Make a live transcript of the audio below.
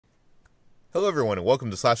Hello, everyone, and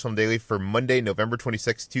welcome to Slash Film Daily for Monday, November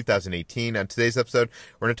 26, 2018. On today's episode,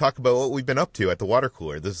 we're going to talk about what we've been up to at the water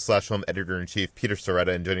cooler. This is Slash Film Editor-in-Chief Peter Sciretta,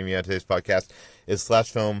 and joining me on today's podcast is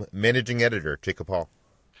Slash Film Managing Editor Jacob Hall.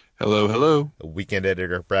 Hello, hello. Weekend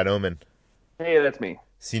Editor Brad Oman. Hey, that's me.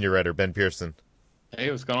 Senior Writer Ben Pearson.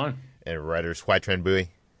 Hey, what's going on? And writers Hoai-Tran.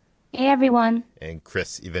 Hey, everyone. And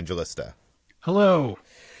Chris Evangelista. Hello.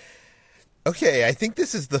 Okay, I think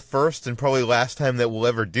this is the first and probably last time that we'll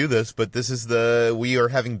ever do this, but we are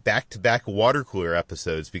having back-to-back water cooler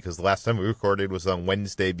episodes because the last time we recorded was on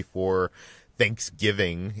Wednesday before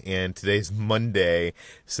Thanksgiving, and today's Monday,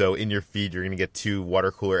 so in your feed you're going to get two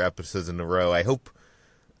water cooler episodes in a row. I hope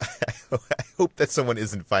that someone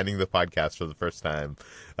isn't finding the podcast for the first time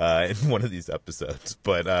in one of these episode,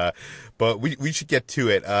 but we should get to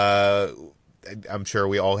it. I'm sure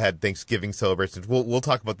we all had Thanksgiving celebrations. We'll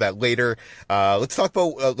talk about that later. Let's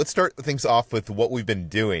start things off with what we've been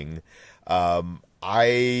doing.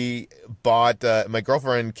 I bought my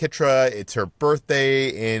girlfriend Kitra. It's her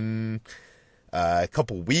birthday in a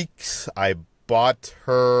couple weeks. I bought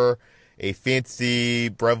her a fancy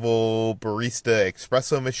Breville Barista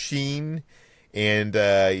Espresso machine. And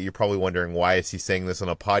you're probably wondering, why is he saying this on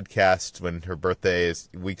a podcast when her birthday is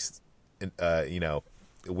weeks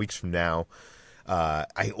from now.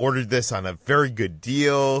 I ordered this on a very good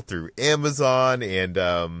deal through Amazon, and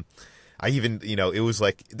I even, it was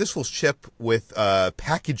like, this will ship with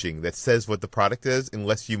packaging that says what the product is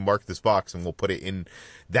unless you mark this box, and we'll put it in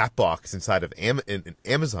that box inside of an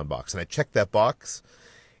Amazon box. And I checked that box,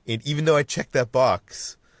 and even though I checked that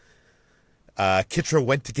box, Kitra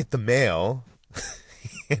went to get the mail,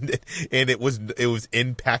 and it was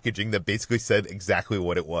in packaging that basically said exactly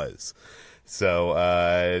what it was.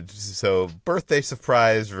 So birthday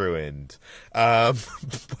surprise ruined. So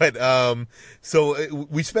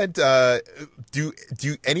we spent, do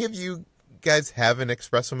any of you guys have an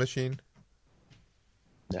espresso machine?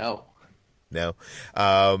 No. No.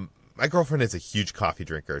 My girlfriend is a huge coffee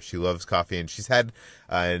drinker. She loves coffee, and she's had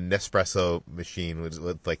an espresso machine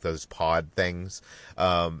with like those pod things.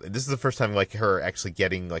 This is the first time like her actually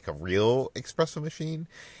getting like a real espresso machine.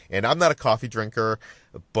 And I'm not a coffee drinker,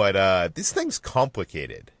 but this thing's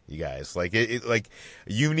complicated, you guys. Like it like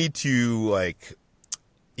you need to like,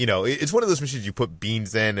 it's one of those machines you put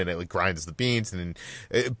beans in and it like grinds the beans, and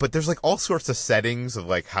but there's like all sorts of settings of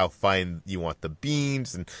like how fine you want the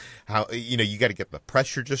beans and how, you got to get the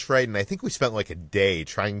pressure just right. And I think we spent like a day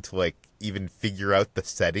trying to like even figure out the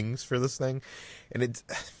settings for this thing. And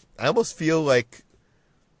I almost feel like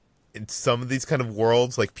in some of these kind of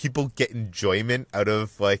worlds, like people get enjoyment out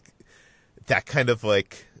of like that kind of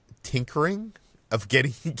like tinkering of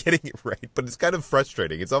getting it right, but it's kind of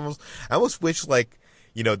frustrating. I almost wish like,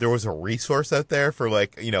 there was a resource out there for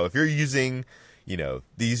like, if you're using,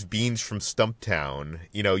 these beans from Stumptown,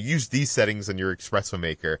 use these settings on your espresso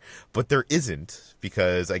maker, but there isn't,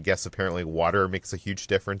 because I guess apparently water makes a huge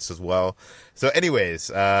difference as well. So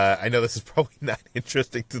anyways, I know this is probably not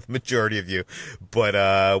interesting to the majority of you,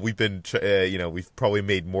 but we've been, we've probably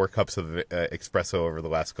made more cups of espresso over the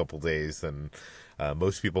last couple days than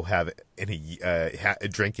most people have in a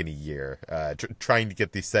drink in a year, trying to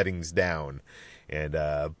get these settings down. And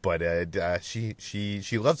but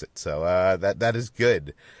she loves it, so that is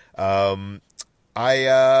good. I'll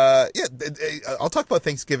talk about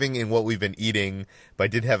Thanksgiving and what we've been eating, but I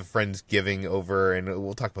did have a Friendsgiving over, and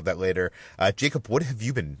we'll talk about that later. Jacob, what have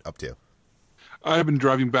you been up to? I've been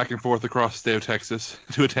driving back and forth across the state of Texas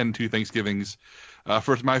to attend two Thanksgivings.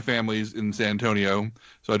 First, my family's in San Antonio,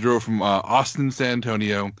 so I drove from Austin to San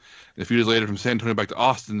Antonio, and a few days later from San Antonio back to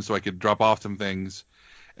Austin so I could drop off some things,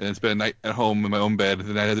 and then spend a night at home in my own bed. And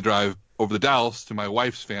then I had to drive over to Dallas to my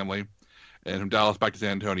wife's family, and from Dallas back to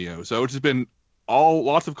San Antonio. So it's just been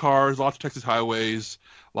lots of cars, lots of Texas highways,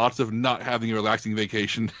 lots of not having a relaxing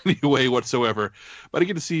vacation in any way whatsoever. But I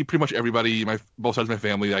get to see pretty much everybody, both sides of my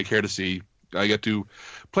family that I care to see. I get to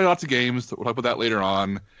play lots of games. We'll talk about that later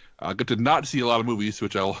on. I get to not see a lot of movies,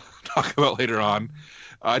 which I'll talk about later on.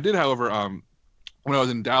 I did, however, when I was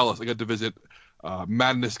in Dallas, I got to visit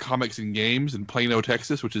Madness Comics and Games in Plano,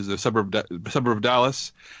 Texas, which is a suburb of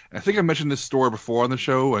Dallas. And I think I mentioned this store before on the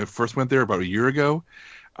show when I first went there about a year ago.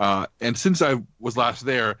 And since I was last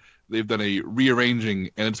there, they've done a rearranging,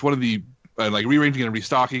 and it's one of the rearranging and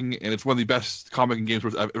restocking, and it's one of the best comic and game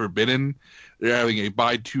stores I've ever been in. They're having a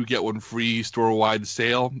buy two get one free store-wide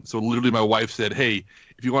sale. So literally, my wife said, "Hey,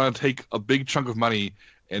 if you want to take a big chunk of money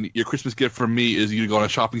and your Christmas gift from me is you to go on a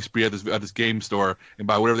shopping spree at this game store and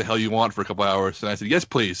buy whatever the hell you want for a couple hours." And I said, "Yes,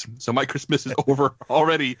 please." So my Christmas is over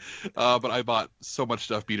already, but I bought so much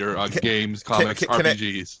stuff, Peter. Games, comics,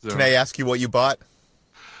 RPGs. Can I ask you what you bought?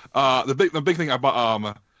 The big thing I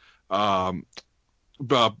bought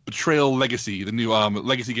Betrayal Legacy, the new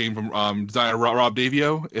Legacy game from designer Rob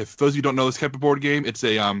Davio. If those of you don't know this type of board game, it's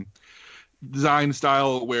a design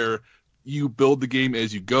style where you build the game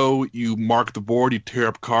as you go. You mark the board, you tear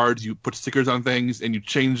up cards, you put stickers on things, and you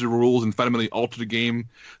change the rules and fundamentally alter the game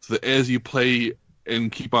so that as you play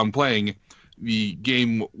and keep on playing, the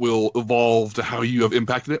game will evolve to how you have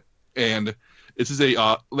impacted it. And this is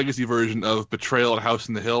a legacy version of Betrayal at House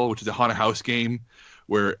in the Hill, which is a haunted house game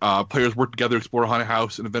where players work together to explore a haunted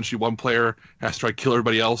house, and eventually one player has to try to kill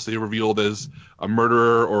everybody else. They're revealed as a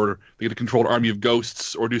murderer, or they get a controlled army of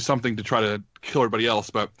ghosts, or do something to try to kill everybody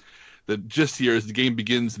else. But the gist here is the game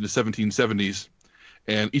begins in the 1770s,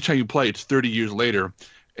 and each time you play, it's 30 years later.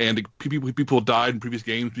 And people died in previous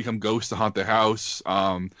games become ghosts to haunt the house.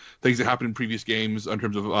 Things that happened in previous games in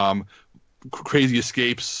terms of crazy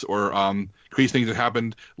escapes or crazy things that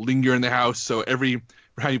happened linger in the house. So every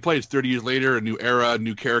time you play, it's 30 years later, a new era,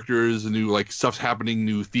 new characters, a new stuff's happening,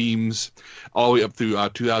 new themes, all the way up through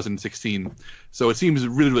 2016. So it seems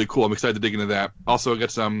really, really cool. I'm excited to dig into that. Also, I got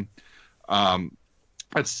some.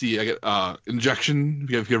 Let's see. I got Injection.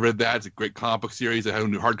 If you've read that, it's a great comic book series. I had a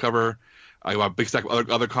new hardcover. I got a big stack of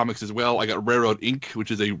other comics as well. I got Railroad Inc., which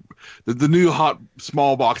is the new hot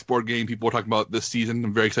small box board game people are talking about this season.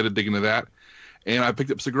 I'm very excited to dig into that. And I picked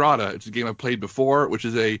up Sagrada. It's a game I've played before, which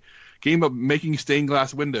is a game of making stained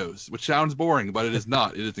glass windows, which sounds boring, but it is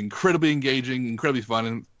not. It is incredibly engaging, incredibly fun,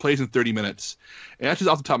 and plays in 30 minutes. And that's just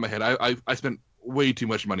off the top of my head. I spent way too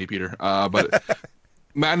much money, Peter. But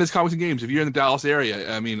Madness Comics and Games, if you're in the Dallas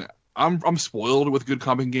area, I mean, I'm spoiled with good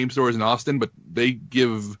comic and game stores in Austin, but they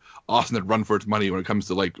give Austin a run for its money when it comes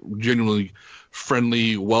to genuinely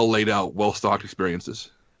friendly, well laid out, well stocked experiences.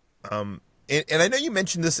 And I know you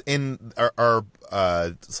mentioned this in our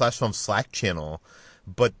Slash Film Slack channel,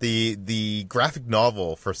 but the graphic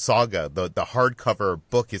novel for Saga, the hardcover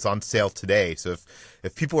book, is on sale today. So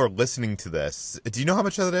if people are listening to this, do you know how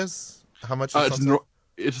much that is? How much?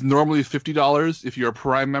 It's normally $50. If you're a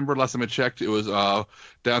Prime member, last time I checked, it was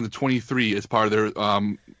down to $23 as part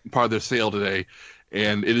of their sale today.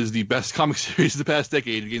 And it is the best comic series of the past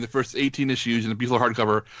decade. Again, the first 18 issues in a beautiful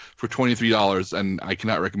hardcover for $23, and I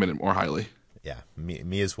cannot recommend it more highly. Yeah,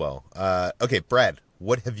 me as well. Okay, Brad,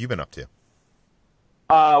 what have you been up to?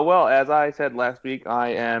 Well, as I said last week, I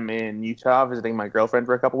am in Utah visiting my girlfriend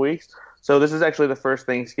for a couple weeks. So this is actually the first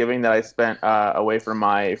Thanksgiving that I spent away from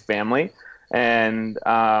my family. And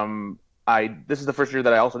this is the first year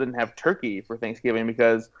that I also didn't have turkey for Thanksgiving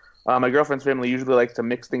because my girlfriend's family usually likes to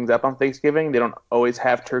mix things up on Thanksgiving. They don't always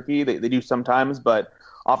have turkey. They do sometimes, but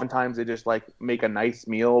oftentimes they just make a nice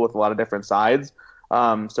meal with a lot of different sides.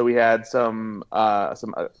 So we had some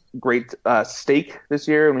great steak this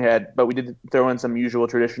year, but we did throw in some usual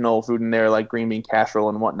traditional food in there like green bean casserole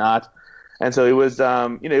and whatnot. And so it was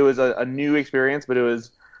it was a new experience, but it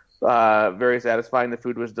was very satisfying. The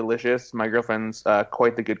food was delicious. My girlfriend's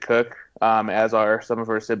quite the good cook, as are some of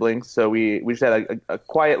her siblings. So we just had a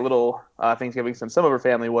quiet little Thanksgiving since some of her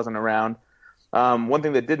family wasn't around. One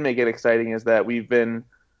thing that did make it exciting is that we've been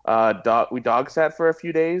we dog sat for a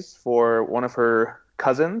few days for one of her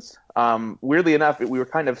cousins. Weirdly enough, we were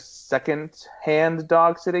kind of second-hand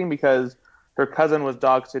dog sitting because her cousin was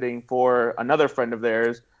dog sitting for another friend of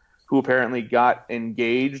theirs who apparently got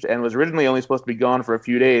engaged and was originally only supposed to be gone for a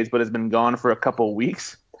few days, but has been gone for a couple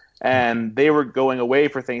weeks. And they were going away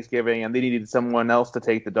for Thanksgiving, and they needed someone else to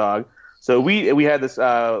take the dog. So we had this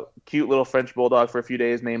cute little French Bulldog for a few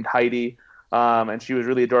days named Heidi, and she was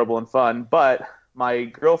really adorable and fun. But my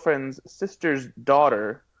girlfriend's sister's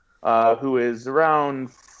daughter, who is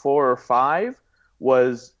around 4 or 5,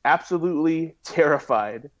 was absolutely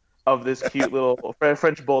terrified of this cute little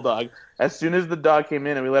French Bulldog. As soon as the dog came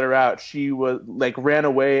in and we let her out, she was ran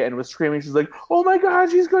away and was screaming. She's like, "Oh my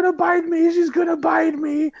God, she's gonna bite me! She's gonna bite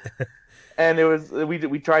me!" And it was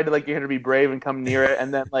we tried to get her to be brave and come near it,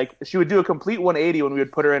 and then she would do a complete 180 when we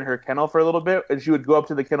would put her in her kennel for a little bit, and she would go up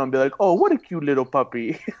to the kennel and be like, "Oh, what a cute little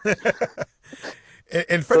puppy."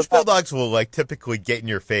 And French Bulldogs will typically get in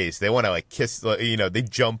your face. They want to kiss, they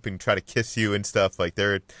jump and try to kiss you and stuff.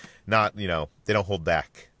 They're not, they don't hold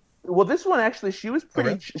back. Well, this one actually, she was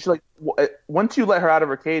pretty. She once you let her out of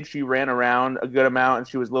her cage, she ran around a good amount and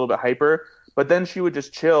she was a little bit hyper. But then she would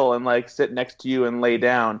just chill and sit next to you and lay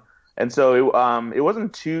down. And so it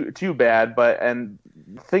wasn't too bad. And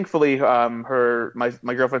thankfully, my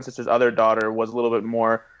girlfriend's sister's other daughter was a little bit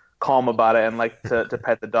more calm about it and liked to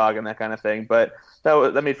pet the dog and that kind of thing. But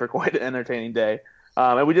that made for quite an entertaining day.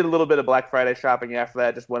 And we did a little bit of Black Friday shopping after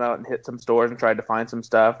that. Just went out and hit some stores and tried to find some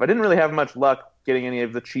stuff. I didn't really have much luck getting any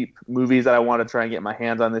of the cheap movies that I want to try and get my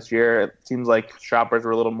hands on this year. It seems like shoppers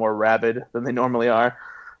were a little more rabid than they normally are.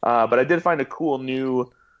 But I did find a cool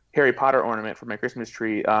new Harry Potter ornament for my Christmas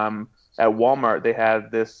tree. At Walmart, they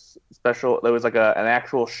had this special. There was like an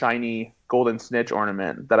actual shiny golden snitch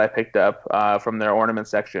ornament that I picked up from their ornament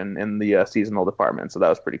section in the seasonal department. So that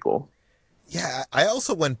was pretty cool. Yeah, I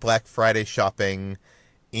also went Black Friday shopping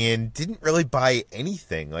and didn't really buy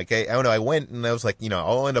anything. Like, I don't know, I went and I was like,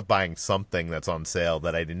 I'll end up buying something that's on sale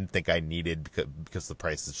that I didn't think I needed because the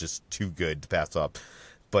price is just too good to pass up.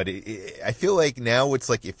 But I feel like now it's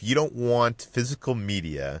like if you don't want physical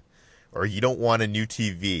media, or you don't want a new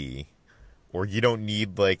TV, or you don't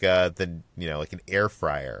need like like an air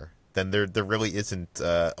fryer, then there really isn't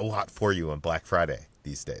a lot for you on Black Friday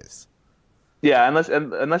these days. Yeah,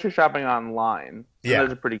 unless you're shopping online. Yeah,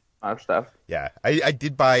 there's a pretty lot of stuff. Yeah, I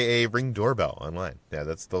did buy a Ring doorbell online. Yeah,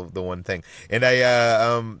 that's the one thing. And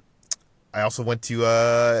I also went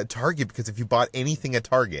to Target, because if you bought anything at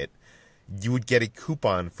Target, you would get a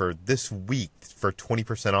coupon for this week for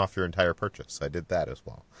 20% off your entire purchase. I did that as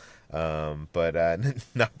well. But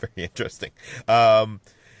not very interesting.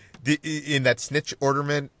 In that Snitch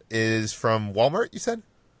ornament is from Walmart, you said?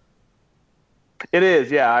 It is,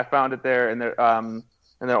 yeah. I found it there in their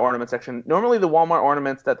ornament section. Normally, the Walmart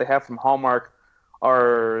ornaments that they have from Hallmark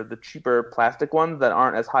are the cheaper plastic ones that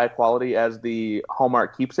aren't as high quality as the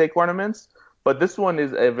Hallmark keepsake ornaments. But this one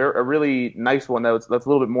is a really nice one that's a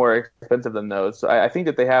little bit more expensive than those. So I think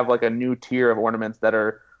that they have like a new tier of ornaments that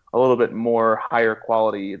are a little bit more higher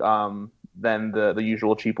quality than the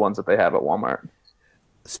usual cheap ones that they have at Walmart.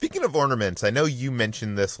 Speaking of ornaments, I know you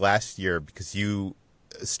mentioned this last year because you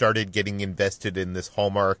started getting invested in this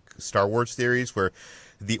Hallmark Star Wars series where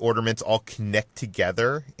the ornaments all connect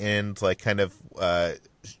together and like kind of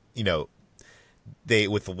they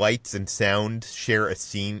with lights and sound share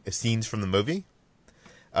scenes from the movie.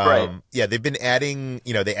 Right. Yeah, they've been adding,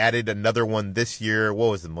 they added another one this year.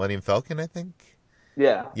 What was it, Millennium Falcon, I think?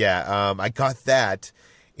 Yeah. Yeah, I got that.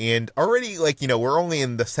 And already, we're only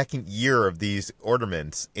in the second year of these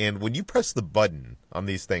ornaments. And when you press the button on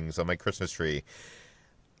these things on my Christmas tree,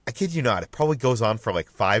 I kid you not, it probably goes on for like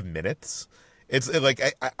 5 minutes. It's like,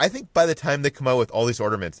 I think by the time they come out with all these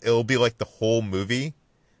ornaments, it'll be like the whole movie.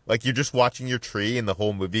 Like you're just watching your tree and the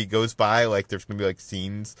whole movie goes by. Like there's going to be like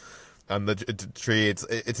scenes on the tree.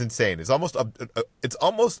 It's insane. It's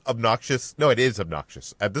almost obnoxious. No, it is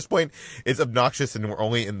obnoxious. At this point, it's obnoxious, and we're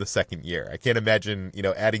only in the second year. I can't imagine,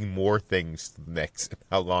 adding more things to the mix and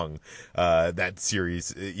how long that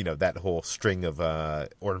series, that whole string of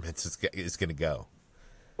ornaments is going to go.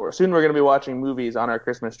 Soon we're going to be watching movies on our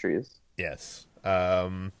Christmas trees. Yes.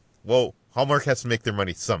 Well, Hallmark has to make their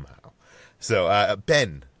money somehow. So,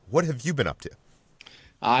 Ben, what have you been up to?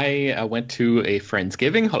 I went to a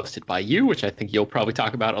Friendsgiving hosted by you, which I think you'll probably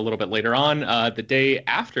talk about a little bit later on. The day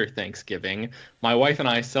after Thanksgiving, my wife and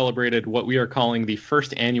I celebrated what we are calling the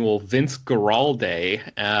first annual Vince Guaraldi Day.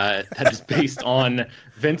 That is based on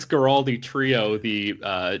Vince Guaraldi Trio,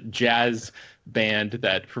 the jazz band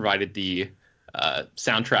that provided the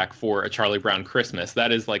soundtrack for A Charlie Brown Christmas.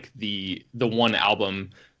 That is like the one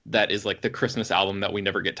album that is like the Christmas album that we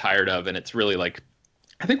never get tired of, and it's really like,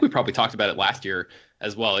 I think we probably talked about it last year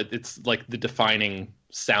as well. It's like the defining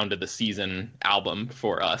sound of the season album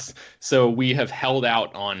for us. So we have held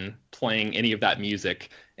out on playing any of that music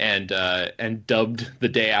and dubbed the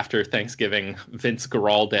day after Thanksgiving Vince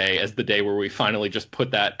Guaraldi Day as the day where we finally just put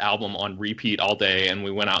that album on repeat all day, and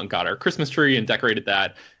we went out and got our Christmas tree and decorated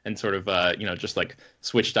that and sort of just like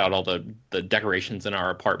switched out all the decorations in our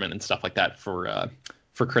apartment and stuff like that for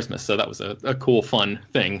Christmas. So that was a cool, fun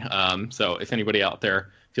thing. So if anybody out there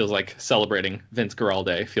feels like celebrating Vince Guaraldi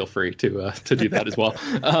Day, feel free to do that as well.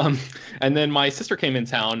 And then my sister came in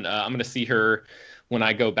town. I'm going to see her when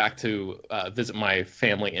I go back to visit my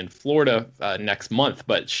family in Florida next month.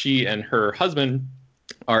 But she and her husband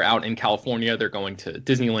are out in California. They're going to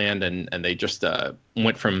Disneyland, and they just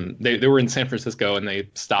went from they were in San Francisco, and they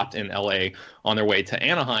stopped in LA on their way to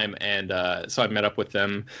Anaheim. And so I met up with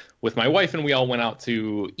them with my wife, and we all went out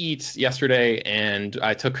to eat yesterday, and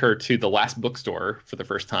I took her to the Last Bookstore for the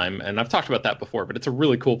first time. And I've talked about that before, but it's a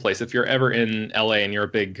really cool place. If you're ever in LA and you're a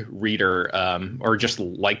big reader, or just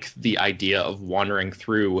like the idea of wandering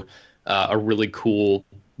through a really cool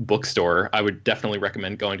bookstore. I would definitely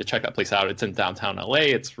recommend going to check that place out. It's in downtown LA.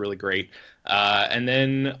 It's really great. And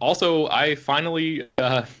then also, I finally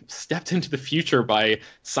stepped into the future by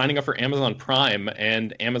signing up for Amazon Prime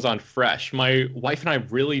and Amazon Fresh. My wife and I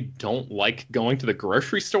really don't like going to the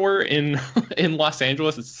grocery store in in Los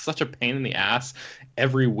Angeles. It's such a pain in the ass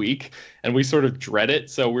every week, and we sort of dread it.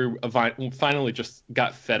 So we finally just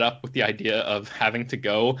got fed up with the idea of having to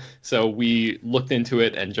go. So we looked into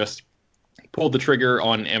it and just pulled the trigger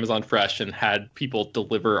on Amazon Fresh and had people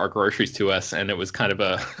deliver our groceries to us, and it was kind of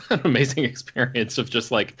an amazing experience of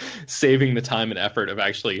just like saving the time and effort of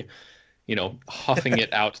actually, huffing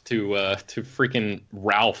it out to freaking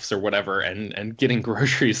Ralph's or whatever and getting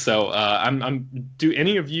groceries. So do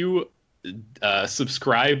any of you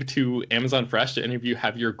subscribe to Amazon Fresh? Do any of you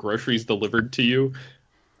have your groceries delivered to you?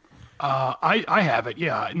 I have it.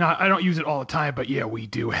 Yeah, I don't use it all the time, but yeah, we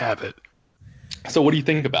do have it. So what do you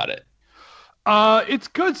think about it? It's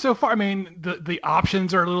good so far. I mean, the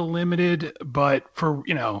options are a little limited, but for,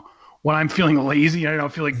 when I'm feeling lazy and I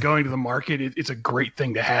don't feel like going to the market, it's a great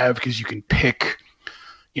thing to have because you can pick,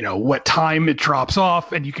 what time it drops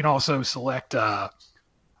off, and you can also select, you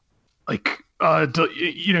can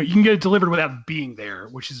get it delivered without being there,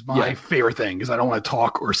 which is my favorite thing because I don't want to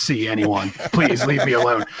talk or see anyone. Please leave me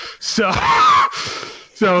alone.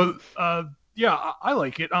 Yeah, I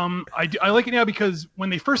like it. I like it now because when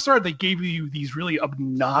they first started, they gave you these really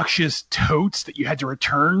obnoxious totes that you had to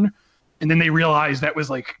return, and then they realized that was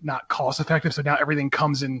like not cost effective. So now everything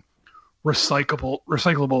comes in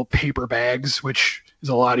recyclable paper bags, which is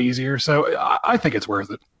a lot easier. So I think it's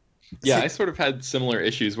worth it. Yeah, I sort of had similar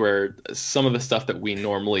issues where some of the stuff that we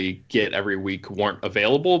normally get every week weren't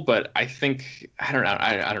available, but I think I don't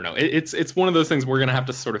know. It's one of those things we're gonna have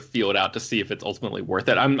to sort of feel it out to see if it's ultimately worth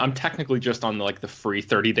it. I'm technically just on the free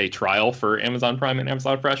 30-day trial for Amazon Prime and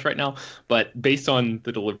Amazon Fresh right now, but based on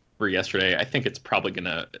the delivery yesterday, I think it's probably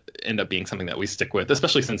gonna end up being something that we stick with,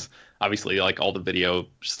 especially since obviously all the video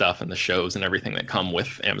stuff and the shows and everything that come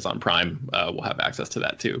with Amazon Prime will have access to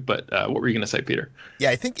that too. But what were you gonna say, Peter?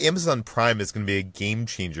 Yeah, I think Amazon Prime is going to be a game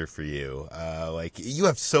changer for you. You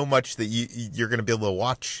have so much that you're going to be able to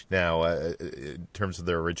watch now in terms of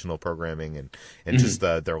their original programming and just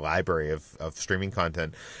their library of streaming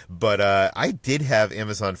content. But I did have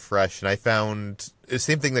Amazon Fresh, and I found the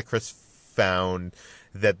same thing that Chris found,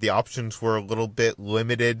 that the options were a little bit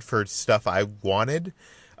limited for stuff I wanted.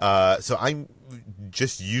 So I'm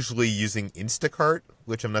just usually using Instacart,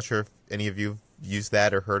 which I'm not sure if any of you have used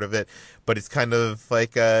that or heard of it, but it's kind of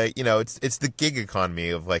like, it's the gig economy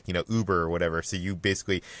of Uber or whatever. So you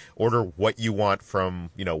basically order what you want from,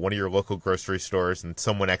 one of your local grocery stores, and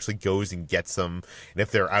someone actually goes and gets them. And if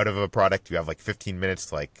they're out of a product, you have 15 minutes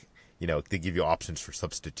to they give you options for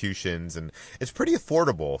substitutions, and it's pretty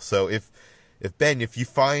affordable. So if Ben, if you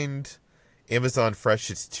find Amazon Fresh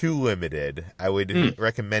is too limited, I would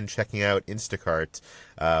recommend checking out Instacart,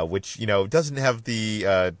 which doesn't have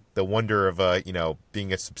the wonder of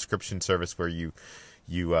being a subscription service where you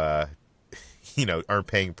aren't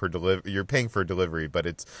paying per delivery. You're paying for delivery, but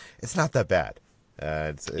it's not that bad.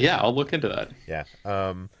 I'll look into that. Yeah.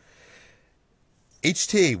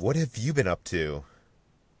 HT, what have you been up to?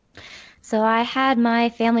 So I had my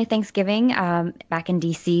family Thanksgiving back in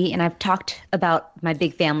DC, and I've talked about my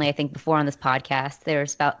big family, I think, before on this podcast.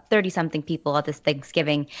 There's about 30-something people at this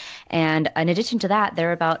Thanksgiving, and in addition to that,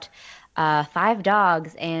 there are about 5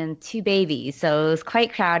 dogs and 2 babies, so it was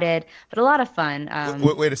quite crowded, but a lot of fun.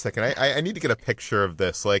 Wait a second. I need to get a picture of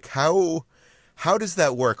this. How does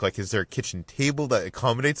that work? Is there a kitchen table that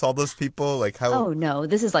accommodates all those people? How? Oh no,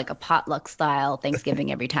 this is like a potluck style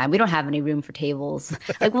Thanksgiving every time. We don't have any room for tables.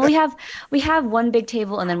 We have one big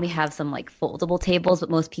table, and then we have some foldable tables, but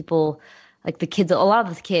most people, the kids, a lot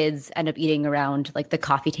of the kids end up eating around the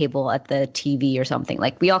coffee table at the TV or something.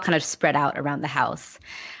 We all kind of spread out around the house.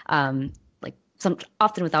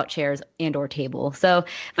 Often without chairs and or table. So,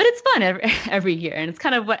 but it's fun every year, and it's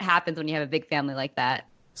kind of what happens when you have a big family like that.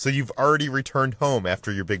 So you've already returned home after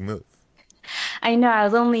your big move. I know. I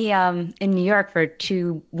was only in New York for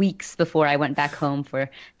 2 weeks before I went back home for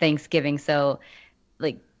Thanksgiving. So,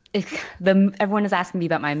 everyone is asking me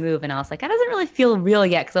about my move, and I was like, that doesn't really feel real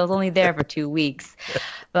yet because I was only there for 2 weeks.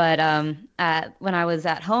 But when I was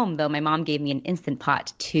at home, though, my mom gave me an Instant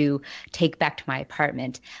Pot to take back to my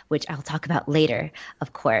apartment, which I'll talk about later,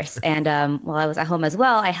 of course. And while I was at home as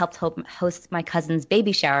well, I helped host my cousin's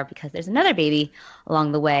baby shower because there's another baby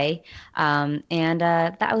along the way. And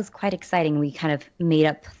that was quite exciting. We kind of made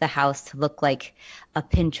up the house to look like a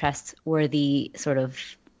Pinterest-worthy sort of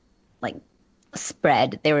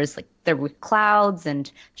spread. There were clouds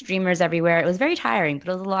and streamers everywhere. It was very tiring, but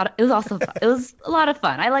it was also fun. It was a lot of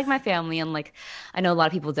fun. I like my family, and I know a lot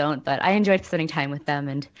of people don't, but I enjoyed spending time with them.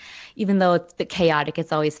 And even though it's a bit chaotic,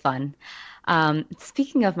 it's always fun.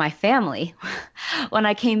 Speaking of my family, when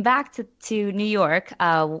I came back to New York,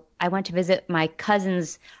 I went to visit my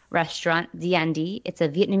cousin's restaurant, DND. It's a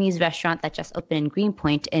Vietnamese restaurant that just opened in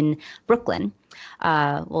Greenpoint in Brooklyn.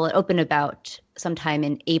 It opened about sometime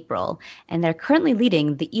in April, and they're currently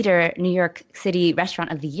leading the Eater New York City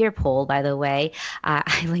Restaurant of the Year poll, by the way.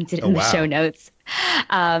 I linked it in the show notes.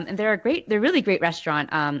 And they're a really great restaurant.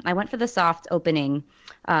 I went for the soft opening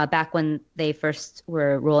back when they first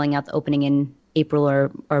were rolling out the opening in April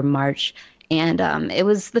or March. And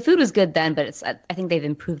the food was good then, but I think they've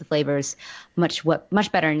improved the flavors much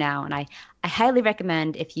better now. And I highly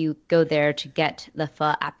recommend if you go there to get the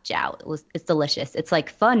pho ap jiao. It's delicious. It's like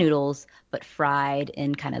pho noodles but fried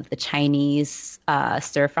in kind of the Chinese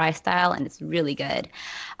stir fry style, and it's really good.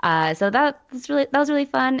 So that was really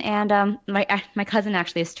fun. And my cousin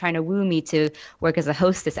actually is trying to woo me to work as a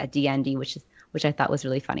hostess at DND, which I thought was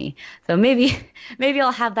really funny. So maybe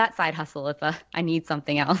I'll have that side hustle if I need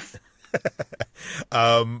something else.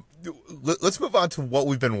 Let's move on to what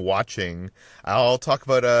we've been watching. I'll talk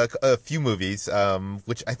about a few movies,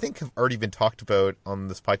 which I think have already been talked about on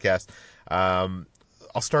this podcast.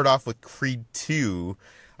 I'll start off with Creed 2.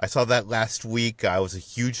 I saw that last week. I was a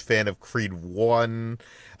huge fan of Creed 1.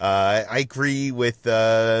 I agree with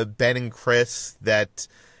Ben and Chris that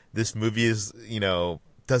this movie is,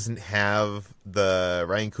 doesn't have the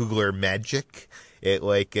Ryan Coogler magic.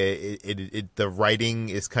 The writing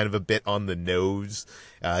is kind of a bit on the nose.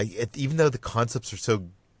 Even though the concepts are so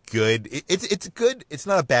good, it's good. It's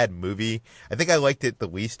not a bad movie. I think I liked it the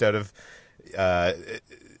least out of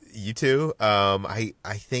you two. I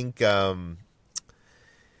think I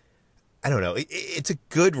don't know. It's a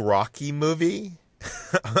good Rocky movie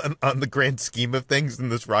on the grand scheme of things in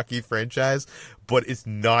this Rocky franchise, but it's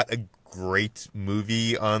not a great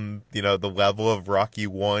movie on the level of Rocky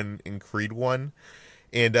 1 and Creed 1.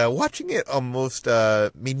 And watching it almost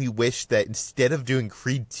made me wish that instead of doing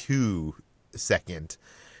Creed 2 second,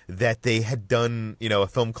 that they had done a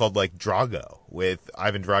film called Drago with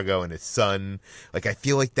Ivan Drago and his son. I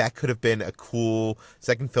feel like that could have been a cool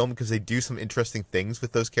second film, because they do some interesting things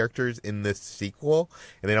with those characters in this sequel,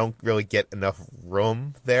 and they don't really get enough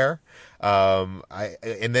room there.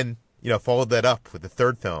 And then followed that up with the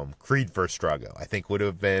third film, Creed vs. Drago. I think would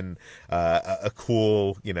have been a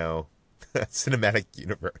cool, cinematic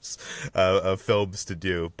universe of films to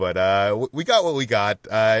do. But we got what we got.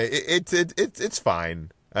 It's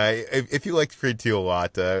fine. If you liked Creed 2 a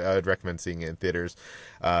lot, I would recommend seeing it in theaters.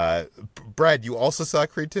 Brad, you also saw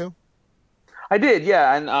Creed 2? I did,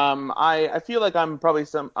 yeah. And I feel like I'm probably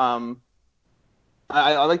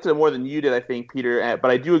I liked it more than you did, I think, Peter. But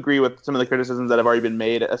I do agree with some of the criticisms that have already been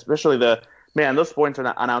made, especially those sports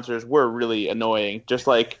announcers were really annoying. Just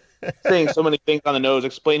saying so many things on the nose,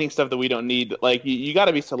 explaining stuff that we don't need. You got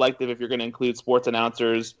to be selective if you're going to include sports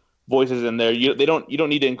announcers' voices in there. You don't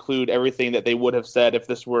need to include everything that they would have said if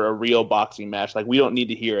this were a real boxing match. We don't need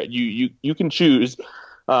to hear it. You can choose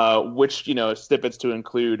which snippets to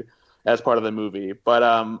include as part of the movie. But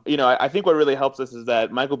I think what really helps us is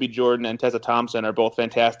that Michael B. Jordan and Tessa Thompson are both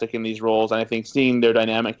fantastic in these roles, and I think seeing their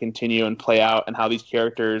dynamic continue and play out, and how these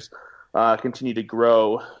characters continue to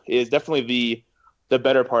grow, is definitely the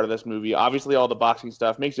better part of this movie. Obviously, all the boxing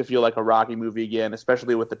stuff makes it feel like a Rocky movie again,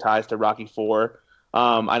 especially with the ties to Rocky 4.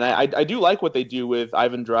 And I do like what they do with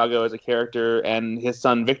Ivan Drago as a character and his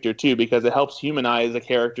son Victor too, because it helps humanize a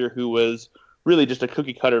character who was really just a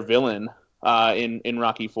cookie cutter villain in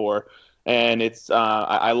Rocky 4. And it's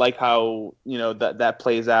I like how that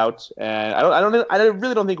plays out. And I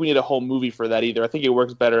really don't think we need a whole movie for that either. I think it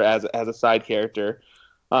works better as a side character.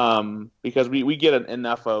 Because we get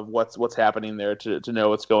enough of what's happening there to know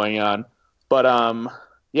what's going on. But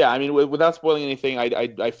yeah, I mean, without spoiling anything,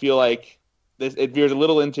 I feel like it veers a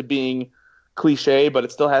little into being cliche, but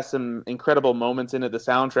it still has some incredible moments in it. The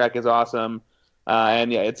soundtrack is awesome,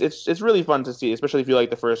 and yeah, it's really fun to see, especially if you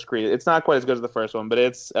like the first Creed. It's not quite as good as the first one, but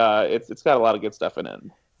it's got a lot of good stustuff in it.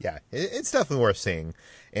 Yeah, it's definitely worth seeing.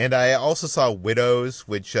 And I also saw Widows,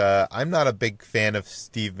 which I'm not a big fan of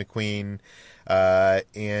Steve McQueen.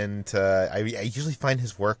 And I usually find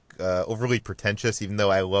his work overly pretentious, even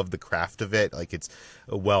though I love the craft of it. It's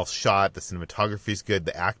well shot, the cinematography is good,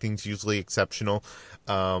 the acting's usually exceptional.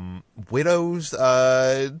 Widows,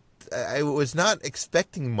 I was not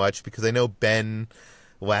expecting much, because I know Ben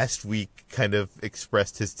last week kind of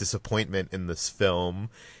expressed his disappointment in this film,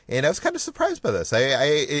 and I was kind of surprised by this.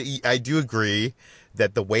 I do agree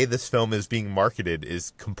that the way this film is being marketed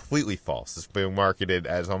is completely false. It's being marketed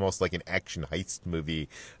as almost like an action heist movie,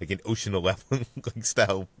 like an Ocean 11 like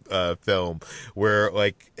style film, where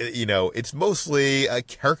like it's mostly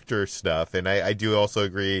character stuff. And I do also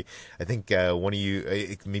agree. I think one of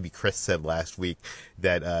you, maybe Chris, said last week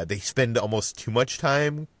that they spend almost too much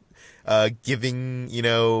time giving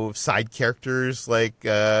side characters, like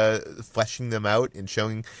fleshing them out and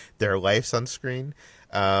showing their lives on screen.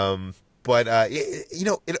 But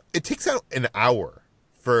it takes out an hour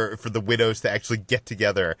for the widows to actually get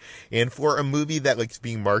together, and for a movie that like is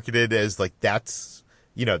being marketed as like that's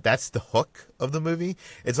the hook of the movie.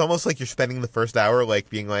 It's almost like you're spending the first hour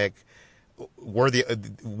like being like,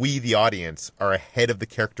 we the audience are ahead of the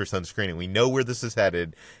characters on screen, and we know where this is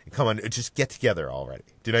headed. Come on, just get together already.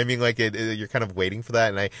 Do you know what I mean? Like you're kind of waiting for that,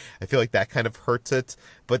 and I feel like that kind of hurts it.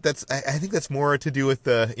 But I think that's more to do with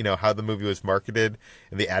the how the movie was marketed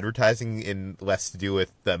and the advertising, and less to do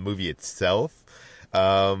with the movie itself.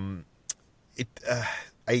 I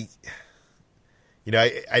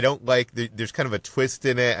don't like. There's kind of a twist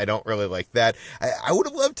in it. I don't really like that. I would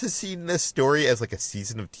have loved to see this story as like a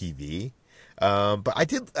season of TV. But I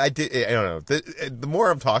don't know. The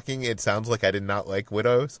more I'm talking, it sounds like I did not like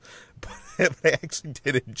Widows, but I actually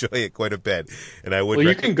did enjoy it quite a bit. And I would. Well,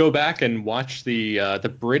 you can go back and watch the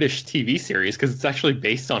British TV series, because it's actually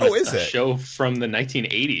based on a show from the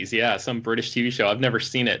 1980s. Yeah, some British TV show. I've never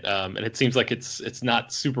seen it, and it seems like it's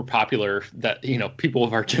not super popular that people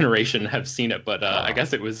of our generation have seen it. But I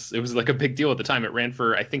guess it was like a big deal at the time. It ran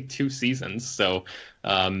for I think 2 seasons. So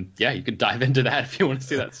yeah, you could dive into that if you want to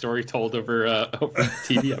see that story told over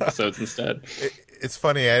TV episodes instead. It's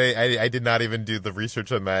funny. I did not even do the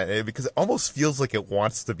research on that, because it almost feels like it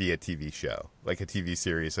wants to be a TV show, like a TV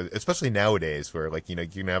series, especially nowadays where like, you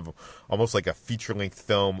can have almost like a feature length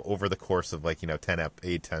film over the course of like, 8 or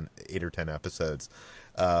 10 episodes.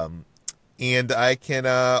 And I can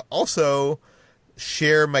also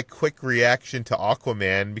share my quick reaction to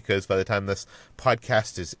Aquaman, because by the time this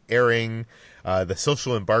podcast is airing, the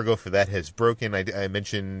social embargo for that has broken. I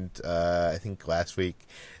mentioned, I think last week,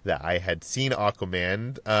 that I had seen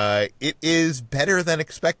Aquaman. It is better than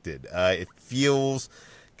expected. It feels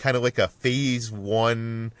kind of like a Phase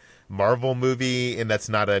 1 Marvel movie, and that's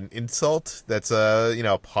not an insult. That's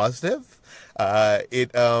a positive.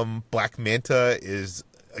 Black Manta is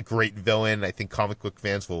a great villain. I think comic book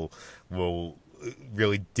fans will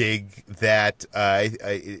really dig that.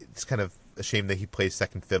 It's kind of a shame that he plays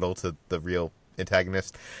second fiddle to the real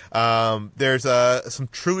antagonist. There's some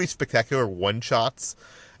truly spectacular one-shots,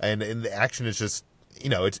 and the action is just,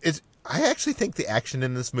 it's. I actually think the action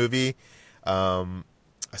in this movie,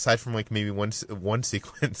 aside from like maybe one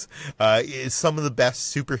sequence, is some of the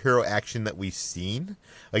best superhero action that we've seen.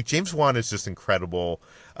 Like James Wan is just incredible.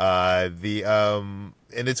 And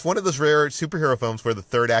it's one of those rare superhero films where the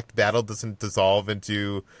third act battle doesn't dissolve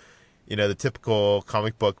into, the typical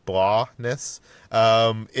comic book blahness.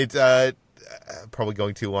 Probably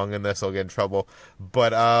going too long on this, I'll get in trouble.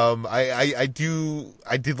 But I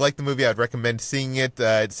did like the movie. I'd recommend seeing it.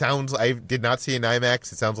 It sounds, I did not see it in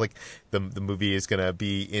IMAX. It sounds like the movie is going to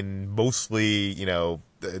be in mostly, the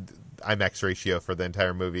IMAX ratio for the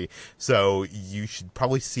entire movie. So you should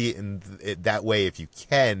probably see it in that way if you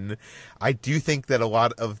can. I do think that a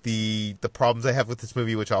lot of the problems I have with this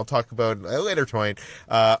movie, which I'll talk about at a later point,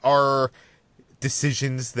 are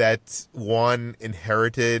decisions that Wan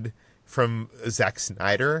inherited from Zack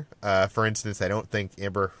Snyder. For instance, I don't think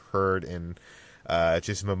Amber Heard and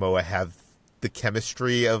Jason Momoa have the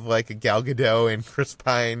chemistry of like a Gal Gadot and Chris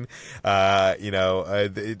Pine.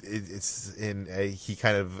 He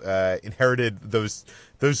kind of inherited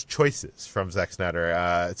those choices from Zack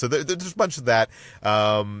Snyder. So there's a bunch of that.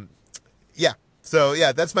 Yeah. So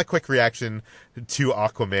yeah, that's my quick reaction to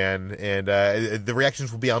Aquaman, and the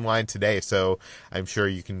reactions will be online today. So I'm sure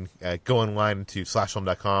you can go online to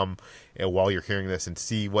slashfilm.com while you're hearing this and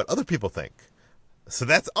see what other people think. So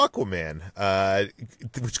that's Aquaman,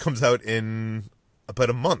 which comes out in about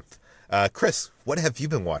a month. Chris, what have you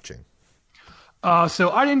been watching? So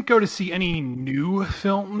I didn't go to see any new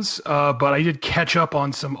films, but I did catch up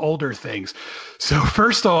on some older things. So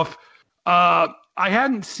first off, I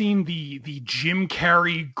hadn't seen the Jim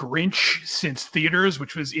Carrey Grinch since theaters,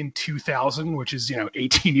 which was in 2000, which is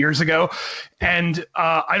 18 years ago, and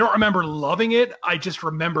I don't remember loving it. I just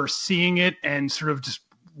remember seeing it and sort of just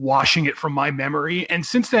washing it from my memory. And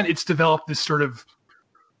since then, it's developed this sort of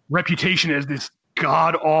reputation as this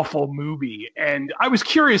god awful movie. And I was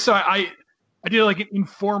curious. So I I did like an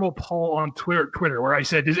informal poll on Twitter where I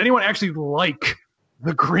said, does anyone actually like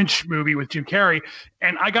the Grinch movie with Jim Carrey?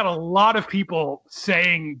 And I got a lot of people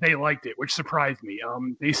saying they liked it, which surprised me.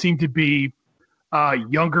 They seem to be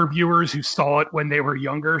younger viewers who saw it when they were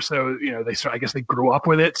younger, so I guess they grew up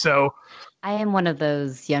with it. So I am one of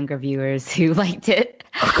those younger viewers who liked it.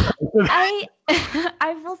 I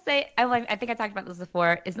will say, I think I talked about this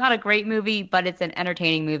before. It's not a great movie, but it's an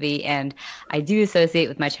entertaining movie, and I do associate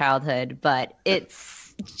with my childhood. But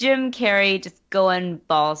it's Jim Carrey just going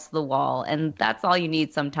balls to the wall, and that's all you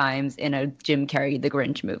need sometimes in a Jim Carrey the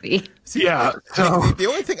Grinch movie. Yeah. So the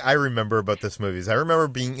only thing I remember about this movie is I remember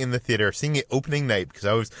being in the theater, seeing it opening night, because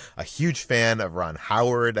I was a huge fan of Ron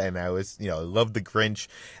Howard, and I was, loved the Grinch.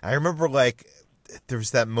 I remember there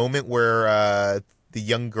was that moment where the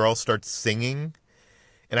young girl starts singing,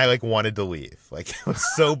 and I wanted to leave. I was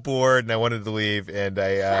so bored, and I wanted to leave. And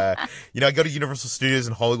I go to Universal Studios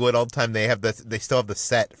in Hollywood all the time. They still have the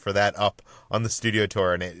set for that up on the studio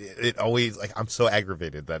tour, and it always I'm so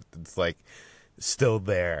aggravated that it's still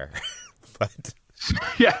there. But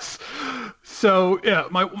yes. So yeah,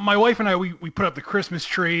 my wife and I we put up the Christmas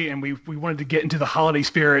tree, and we wanted to get into the holiday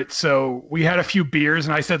spirit. So we had a few beers,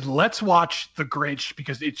 and I said, let's watch The Grinch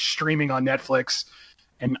because it's streaming on Netflix.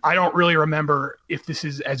 And I don't really remember if this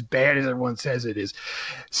is as bad as everyone says it is.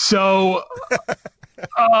 So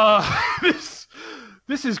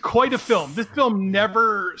this is quite a film. This film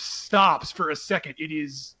never stops for a second.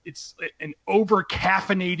 It's an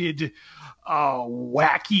over-caffeinated,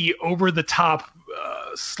 wacky, over-the-top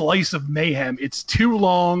slice of mayhem. It's too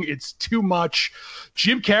long. It's too much.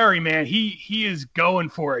 Jim Carrey, man, he is going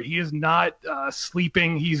for it. He is not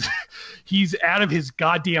sleeping. He's out of his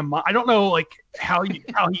goddamn mind. I don't know how he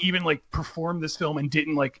even performed this film and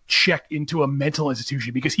didn't check into a mental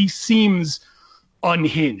institution, because he seems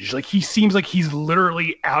unhinged. He seems like he's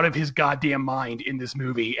literally out of his goddamn mind in this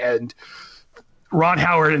movie, and Ron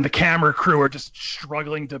Howard and the camera crew are just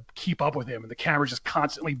struggling to keep up with him, and the camera's just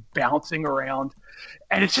constantly bouncing around.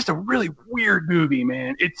 And it's just a really weird movie,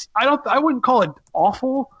 man. I wouldn't call it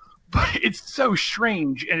awful, but it's so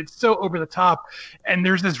strange and it's so over the top. And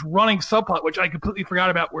there's this running subplot, which I completely forgot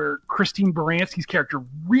about, where Christine Baranski's character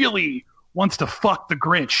really wants to fuck the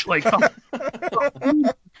Grinch.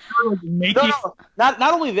 No.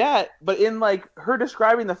 Not only that, but in her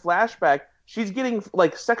describing the flashback, she's getting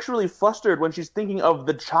sexually flustered when she's thinking of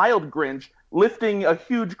the child Grinch lifting a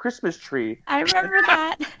huge Christmas tree. I remember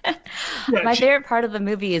that. My favorite part of the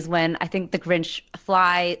movie is when I think the Grinch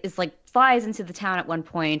flies into the town at one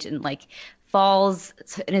point and falls,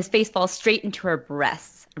 and his face falls straight into her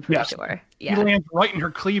breasts. I'm pretty sure. Yeah. He lands right in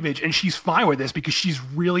her cleavage, and she's fine with this because she's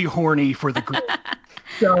really horny for the Grinch.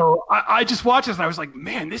 So I just watched this and I was like,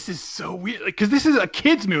 man, this is so weird. Because this is a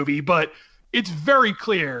kid's movie, but it's very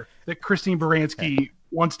clear that Christine Baranski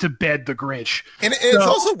wants to bed the Grinch. And it's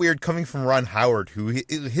also weird coming from Ron Howard, who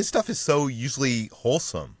his stuff is so usually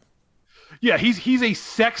wholesome. Yeah, he's a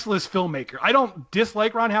sexless filmmaker. I don't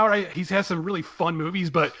dislike Ron Howard. He has some really fun movies,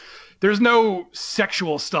 but there's no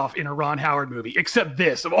sexual stuff in a Ron Howard movie except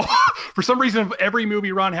this. For some reason, of every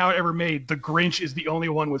movie Ron Howard ever made, The Grinch is the only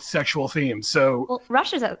one with sexual themes. So,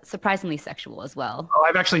 Rush is surprisingly sexual as well. Oh,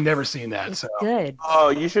 I've actually never seen that. It's good. Oh,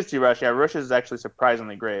 you should see Rush. Yeah, Rush is actually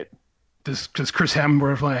surprisingly great. Does Chris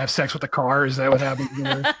Hemsworth want to have sex with the car? Is that what happens?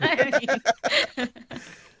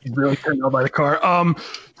 He's really turned on by the car.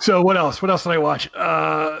 So what else? What else did I watch?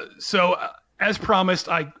 As promised,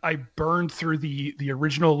 I burned through the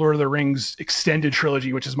original Lord of the Rings extended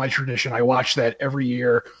trilogy, which is my tradition. I watch that every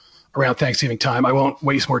year around Thanksgiving time. I won't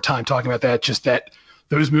waste more time talking about that. Just that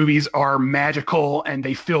those movies are magical and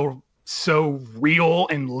they feel so real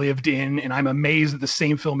and lived in. And I'm amazed that the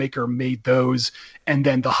same filmmaker made those and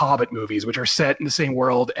then the Hobbit movies, which are set in the same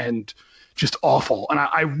world and just awful. And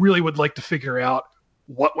I really would like to figure out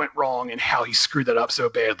what went wrong and how he screwed that up so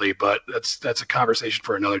badly, but that's a conversation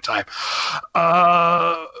for another time.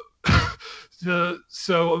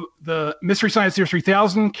 So the Mystery Science Theater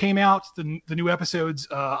 3000 came out, the new episodes.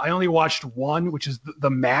 I only watched one, which is the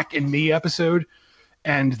Mac and Me episode,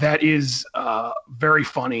 and that is very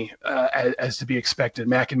funny, as to be expected.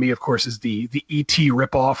 Mac and Me, of course, is the E.T.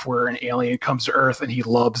 ripoff where an alien comes to Earth and he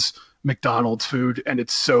loves McDonald's food, and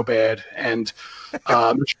it's so bad. And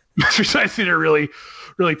Mystery Science Theater really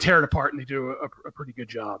tear it apart, and they do a pretty good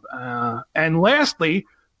job. And lastly,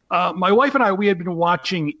 my wife and we had been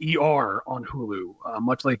watching ER on Hulu,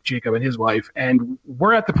 much like Jacob and his wife, and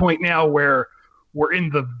we're at the point now where we're in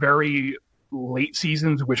the very late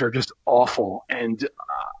seasons, which are just awful, and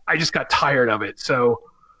I just got tired of it. So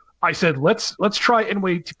I said, let's try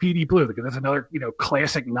NYPD Blue, because that's another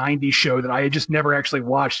classic '90s show that I had just never actually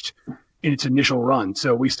watched in its initial run.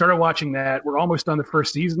 So we started watching that. We're almost done the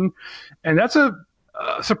first season, and that's a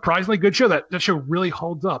surprisingly good show. That show really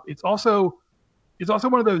holds up. It's also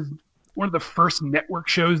one of the first network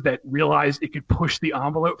shows that realized it could push the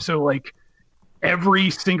envelope. So like every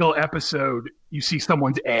single episode, you see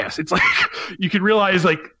someone's ass. It's like you realize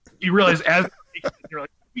as you're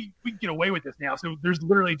like, we can get away with this now. So there's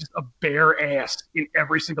literally just a bare ass in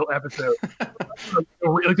every single episode.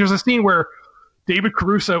 Like there's a scene where David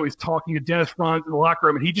Caruso is talking to Dennis Franz in the locker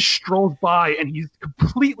room, and he just strolls by, and he's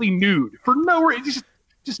completely nude for no reason. He's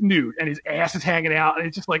just nude, and his ass is hanging out, and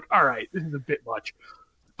it's just like, all right, this is a bit much.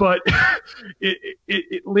 But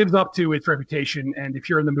it lives up to its reputation, and if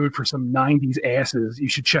you're in the mood for some 90s asses, you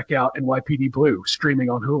should check out NYPD Blue, streaming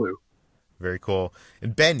on Hulu. Very cool.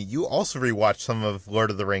 And Ben, you also rewatched some of Lord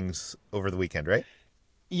of the Rings over the weekend, right?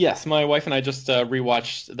 Yes, my wife and I just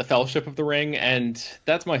rewatched The Fellowship of the Ring, and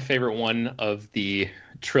that's my favorite one of the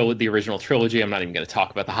original trilogy. I'm not even going to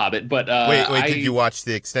talk about The Hobbit, but wait, did you watch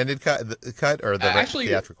the extended cut or the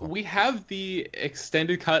theatrical? We have the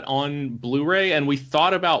extended cut on Blu-ray, and we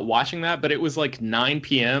thought about watching that, but it was like 9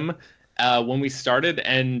 p.m. When we started,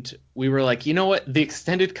 and we were like, you know what? The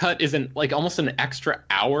extended cut isn't like almost an extra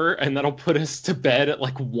hour, and that'll put us to bed at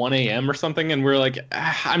like 1 a.m. or something. And we're like,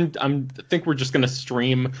 I think we're just gonna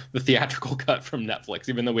stream the theatrical cut from Netflix,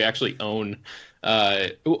 even though we actually own.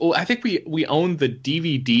 I think we own the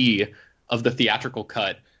DVD of the theatrical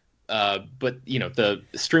cut, but you know, the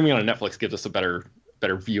streaming on Netflix gives us a better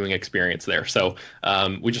viewing experience there. So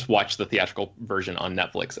we just watched the theatrical version on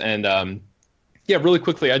Netflix, and yeah, really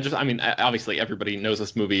quickly, obviously everybody knows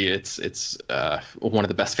this movie. It's one of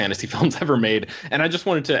the best fantasy films ever made, and I just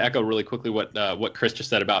wanted to echo really quickly what Chris just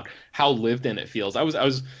said about how lived in it feels. I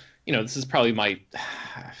was, you know, this is probably my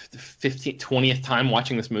 20th time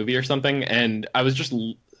watching this movie or something, and I was just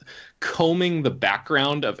combing the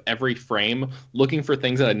background of every frame, looking for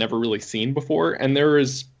things that I'd never really seen before. And there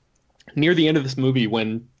is near the end of this movie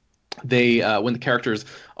when the characters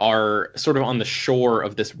are sort of on the shore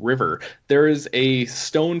of this river, there is a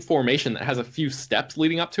stone formation that has a few steps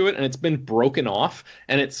leading up to it, and it's been broken off,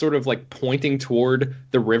 and it's sort of like pointing toward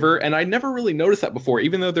the river. And I never really noticed that before,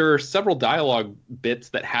 even though there are several dialogue bits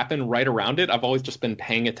that happen right around it. I've always just been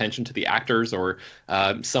paying attention to the actors or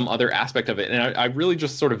some other aspect of it, and I really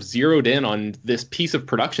just sort of zeroed in on this piece of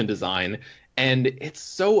production design. And it's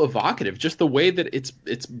so evocative, just the way that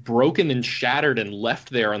it's broken and shattered and left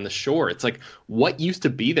there on the shore. It's like, what used to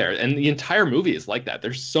be there? And the entire movie is like that.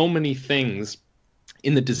 There's so many things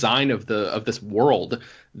in the design of this world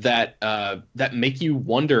that make you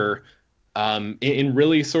wonder in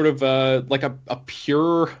really sort of like a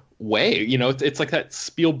pure way. You know, it's like that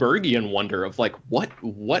Spielbergian wonder of like,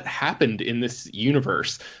 what happened in this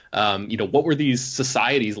universe? You know, what were these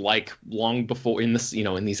societies like long before, in this, you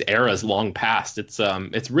know, in these eras long past?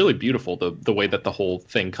 It's really beautiful, the way that the whole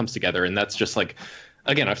thing comes together. And that's just like,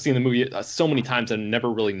 again, I've seen the movie so many times and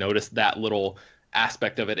never really noticed that little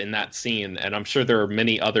aspect of it in that scene. And I'm sure there are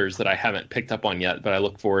many others that I haven't picked up on yet, but I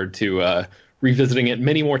look forward to revisiting it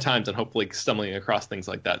many more times and hopefully stumbling across things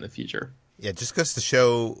like that in the future. Yeah, it just goes to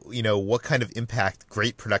show, you know, what kind of impact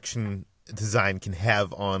great production design can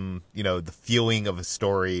have on, you know, the feeling of a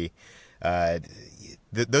story.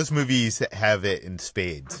 Those movies have it in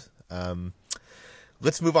spades.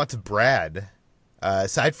 Let's move on to Brad.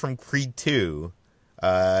 Aside from Creed 2,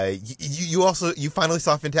 you finally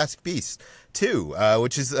saw Fantastic Beasts 2,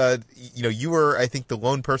 which is, you know, you were, I think, the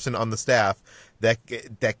lone person on the staff that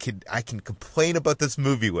I can complain about this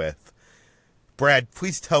movie with. Brad,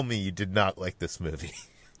 please tell me you did not like this movie.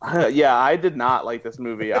 Yeah, I did not like this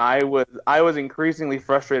movie. I was increasingly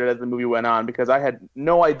frustrated as the movie went on because I had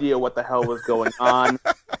no idea what the hell was going on.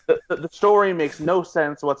 The story makes no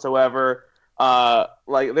sense whatsoever.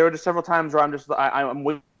 Like there were just several times where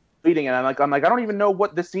I'm waiting and I'm like I don't even know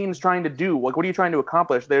what this scene's trying to do. Like, what are you trying to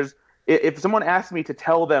accomplish? If someone asked me to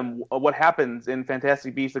tell them what happens in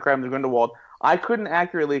Fantastic Beasts: The Crimes of Grindelwald, I couldn't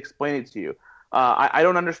accurately explain it to you. I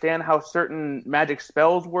don't understand how certain magic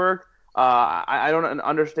spells work. I don't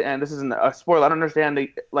understand. This isn't a spoiler. I don't understand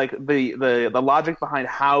the logic behind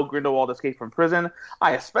how Grindelwald escaped from prison.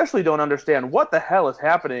 I especially don't understand what the hell is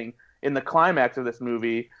happening in the climax of this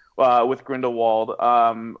movie with Grindelwald.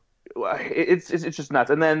 It's just nuts.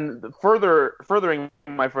 And then furthering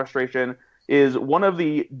my frustration is one of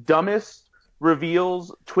the dumbest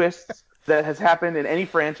reveals, twists that has happened in any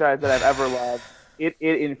franchise that I've ever loved. It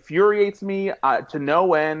infuriates me to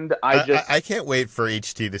no end. I can't wait for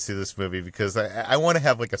HT to see this movie because I want to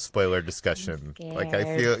have like a spoiler discussion. Like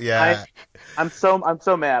I feel, yeah. I'm so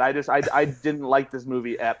mad. I didn't like this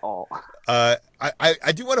movie at all.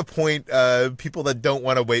 I do want to point people that don't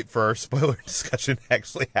want to wait for our spoiler discussion to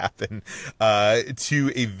actually happen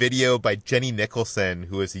to a video by Jenny Nicholson,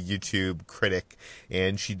 who is a YouTube critic,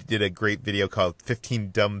 and she did a great video called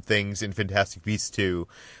 15 Dumb Things in Fantastic Beasts 2,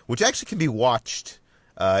 which actually can be watched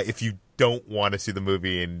if you don't want to see the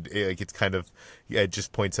movie, and it's kind of it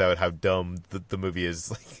just points out how dumb the movie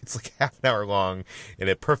is. It's like half an hour long, and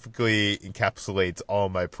it perfectly encapsulates all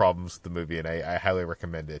my problems with the movie, and I highly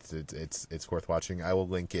recommend it. It's worth watching. I will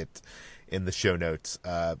link it in the show notes.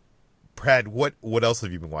 Brad, what else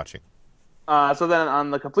have you been watching? So then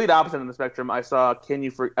on the complete opposite end of the spectrum, I saw Can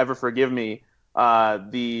You Ever Forgive Me,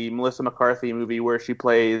 the Melissa McCarthy movie where she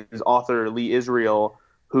plays author Lee Israel,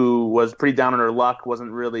 who was pretty down on her luck, wasn't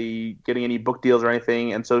really getting any book deals or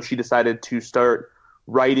anything, and so she decided to start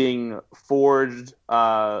writing forged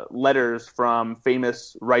letters from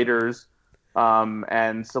famous writers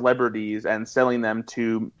and celebrities and selling them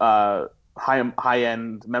to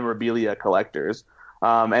high-end memorabilia collectors.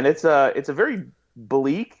 And it's a very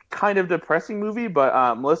bleak, kind of depressing movie,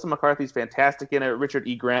 but Melissa McCarthy's fantastic in it. Richard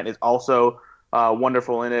E. Grant is also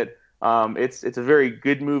wonderful in it. It's a very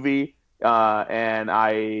good movie. And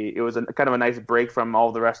it was kind of a nice break from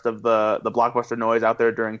all the rest of the blockbuster noise out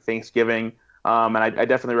there during Thanksgiving. And I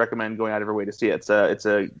definitely recommend going out of your way to see it. It's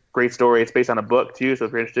a great story. It's based on a book too, so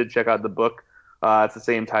if you're interested, check out the book. It's the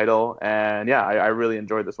same title, and yeah, I really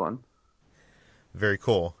enjoyed this one. Very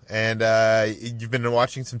cool. And you've been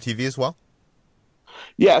watching some TV as well?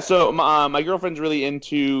 Yeah, so my girlfriend's really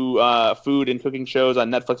into food and cooking shows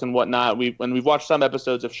on Netflix and whatnot. We've watched some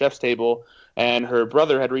episodes of Chef's Table, and her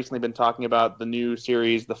brother had recently been talking about the new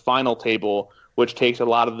series, The Final Table, which takes a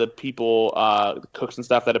lot of the people, cooks and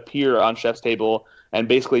stuff that appear on Chef's Table, and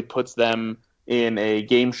basically puts them in a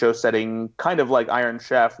game show setting, kind of like Iron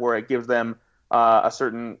Chef, where it gives them a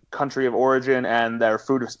certain country of origin and their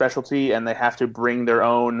food of specialty, and they have to bring their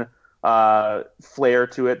own flair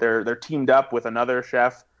to it. They're teamed up with another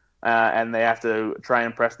chef, and they have to try and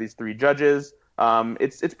impress these three judges.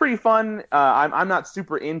 It's pretty fun. I'm not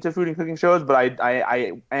super into food and cooking shows, but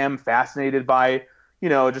I am fascinated by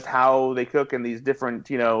just how they cook and these different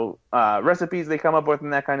recipes they come up with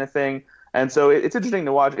and that kind of thing. And so it's interesting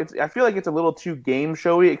to watch. I feel like it's a little too game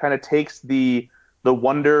showy. It kind of takes the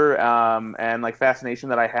wonder and like fascination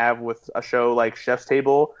that I have with a show like Chef's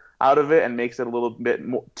Table out of it and makes it a little bit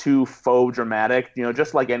more, too faux dramatic,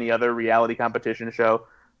 just like any other reality competition show.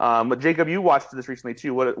 But Jacob, you watched this recently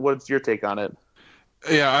too. What's your take on it?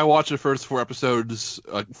 Yeah, I watched the first 4 episodes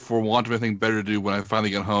for want of anything better to do when I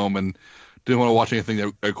finally got home, and didn't want to watch anything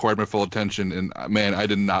that required my full attention. And man, I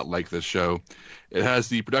did not like this show. It has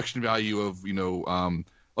the production value of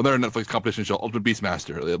another Netflix competition show, Ultimate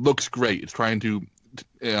Beastmaster. It looks great. It's trying to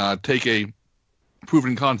take a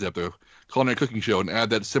proven concept, a culinary cooking show, and add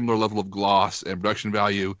that similar level of gloss and production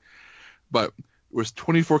value. But there was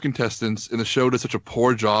 24 contestants, and the show does such a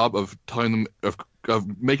poor job of telling them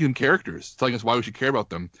of making them characters, telling us why we should care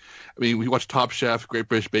about them. I mean, we watch Top Chef, Great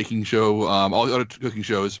British Baking Show, all the other cooking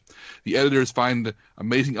shows. The editors find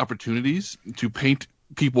amazing opportunities to paint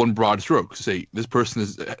people in broad strokes. Say, this person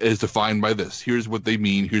is defined by this. Here's what they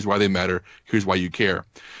mean. Here's why they matter. Here's why you care.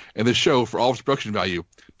 And this show, for all of its production value,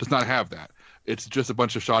 does not have that. It's just a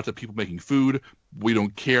bunch of shots of people making food. We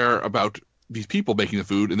don't care about these people making the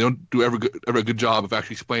food, and they don't do ever a good job of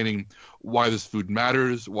actually explaining why this food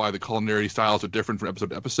matters, why the culinary styles are different from episode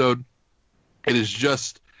to episode. It is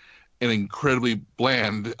just an incredibly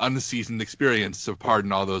bland, unseasoned experience, so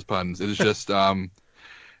pardon all those puns. It is just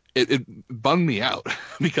it bummed me out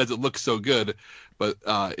because it looks so good, but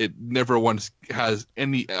it never once has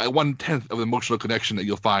any 1/10 of the emotional connection that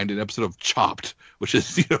you'll find in an episode of Chopped, which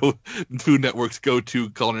is Food Network's go-to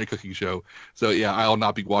culinary cooking show. So yeah, I'll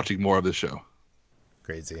not be watching more of this show.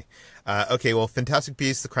 Crazy. Okay, well, Fantastic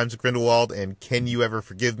Beasts, The Crimes of Grindelwald, and Can You Ever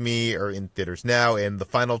Forgive Me are in theaters now, and The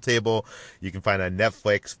Final Table you can find on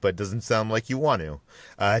Netflix, but doesn't sound like you want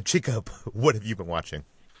to. Jacob, what have you been watching?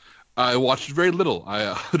 I watched very little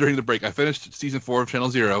during the break. I finished season 4 of Channel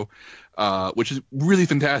Zero, which is really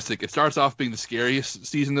fantastic. It starts off being the scariest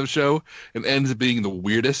season of the show and ends up being the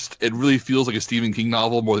weirdest. It really feels like a Stephen King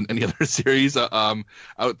novel more than any other series out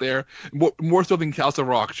there. More so than Castle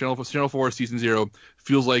Rock, Channel 4 season 0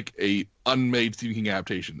 feels like a unmade Stephen King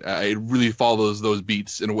adaptation. It really follows those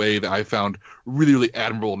beats in a way that I found really, really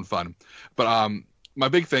admirable and fun. But my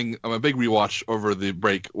big rewatch over the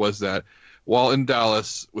break was that while in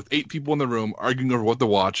Dallas, with 8 people in the room arguing over what to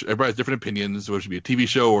watch, everybody has different opinions, whether it should be a TV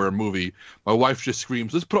show or a movie, my wife just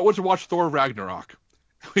screams, let's watch Thor Ragnarok.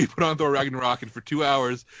 We put on Thor Ragnarok, and for 2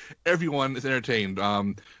 hours, everyone is entertained.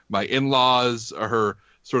 My in-laws, her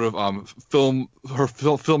sort of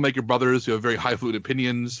filmmaker brothers who have very highfalutin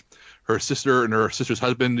opinions, her sister and her sister's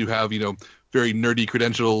husband who have, very nerdy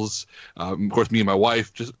credentials. Of course, me and my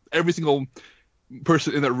wife, just every single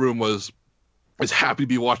person in that room was happy to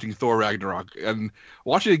be watching Thor Ragnarok. And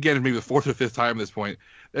watching it again, maybe the fourth or fifth time at this point,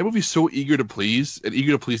 that movie's so eager to please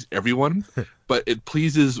everyone, but it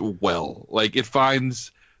pleases well. Like, it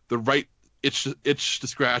finds the right itch to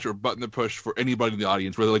scratch or button to push for anybody in the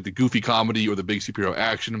audience, whether like the goofy comedy or the big superhero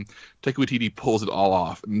action. Taika Waititi pulls it all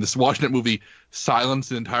off. And this watching that movie silence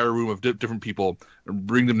an entire room of different people and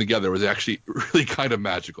bring them together was actually really kind of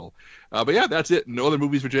magical. But yeah, that's it. No other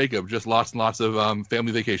movies for Jacob. Just lots and lots of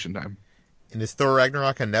family vacation time. And is Thor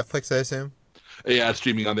Ragnarok on Netflix, I assume? Yeah, it's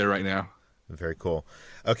streaming on there right now. Very cool.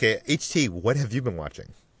 Okay, HT, what have you been watching?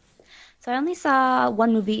 So I only saw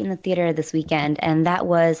one movie in the theater this weekend, and that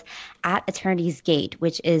was At Eternity's Gate,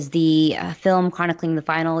 which is the film chronicling the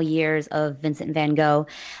final years of Vincent van Gogh,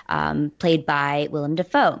 played by Willem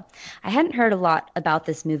Dafoe. I hadn't heard a lot about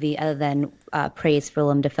this movie other than praise for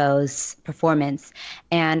Willem Dafoe's performance.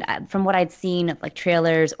 And from what I'd seen of like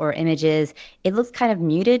trailers or images, it looks kind of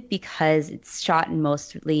muted because it's shot in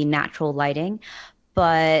mostly natural lighting.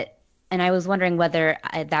 And I was wondering whether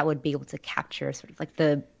that would be able to capture sort of like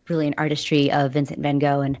the brilliant artistry of Vincent van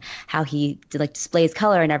Gogh and how he displays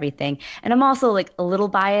color and everything. And I'm also like a little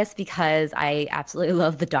biased because I absolutely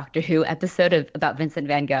love the Doctor Who episode about Vincent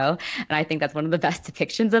van Gogh, and I think that's one of the best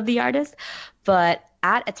depictions of the artist. But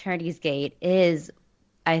At Eternity's Gate is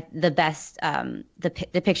the best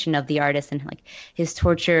depiction of the artist and like his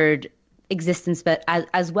tortured existence, but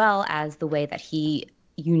as well as the way that he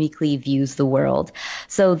uniquely views the world.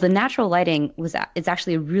 So the natural lighting is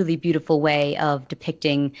actually a really beautiful way of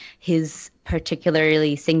depicting his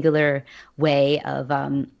particularly singular way of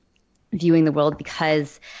viewing the world,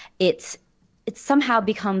 because it somehow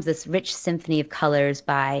becomes this rich symphony of colors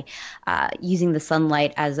by using the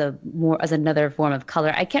sunlight as another form of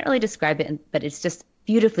color. I can't really describe it, but it's just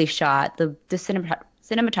beautifully shot. The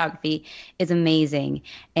cinematography is amazing,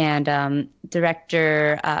 and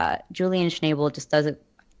director Julian Schnabel just does it.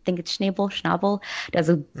 I think it's Schnabel does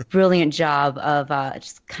a brilliant job of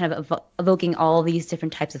just kind of evoking all these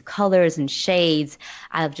different types of colors and shades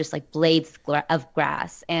out of just like blades of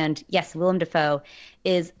grass. And yes, Willem Dafoe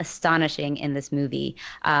is astonishing in this movie,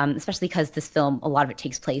 especially because this film, a lot of it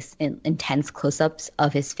takes place in intense close-ups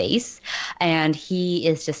of his face, and he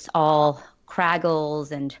is just all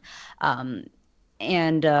craggles and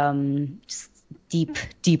just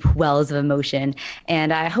deep wells of emotion.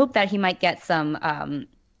 And I hope that he might get some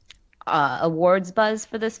awards buzz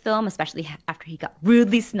for this film, especially after he got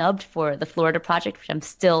rudely snubbed for the Florida Project, which I'm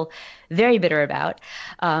still very bitter about.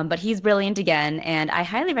 But he's brilliant again, and I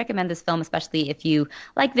highly recommend this film, especially if you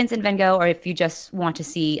like Vincent van Gogh or if you just want to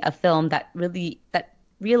see a film that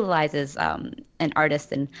realizes an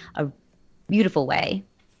artist in a beautiful way.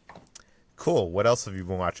 Cool. What else have you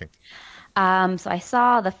been watching? So I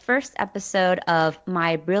saw the first episode of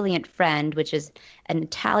My Brilliant Friend, which is an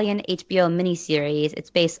Italian HBO miniseries. It's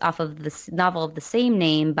based off of the novel of the same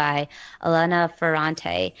name by Elena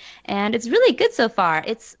Ferrante, and it's really good so far.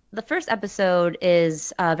 The first episode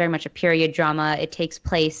is very much a period drama. It takes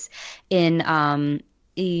place in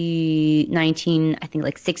the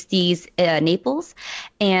 60s Naples,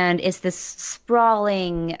 and it's this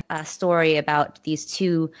sprawling story about these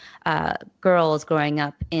two girls growing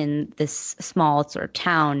up in this small sort of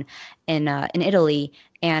town in Italy,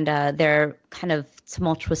 and their kind of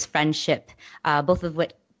tumultuous friendship. Both of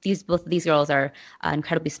these girls are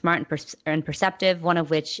incredibly smart and perceptive. One of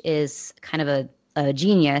which is kind of a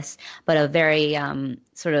genius, but a very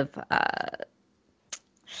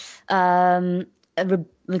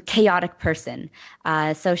a chaotic person.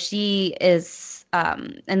 So she is,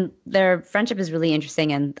 and their friendship is really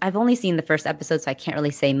interesting. And I've only seen the first episode, so I can't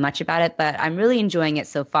really say much about it, but I'm really enjoying it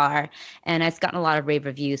so far. And it's gotten a lot of rave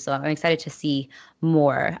reviews, so I'm excited to see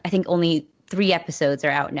more. I think only 3 episodes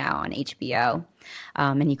are out now on HBO,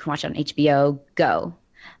 and you can watch it on HBO Go.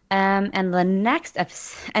 And the next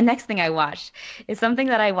thing I watched is something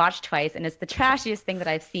that I watched twice, and it's the trashiest thing that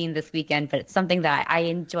I've seen this weekend, but it's something that I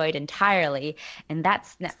enjoyed entirely, and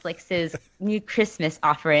that's Netflix's new Christmas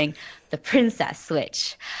offering, The Princess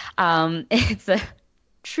Switch. It's a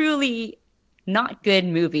truly not good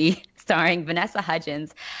movie starring Vanessa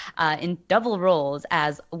Hudgens in double roles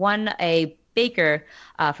as a baker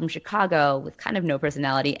from Chicago with kind of no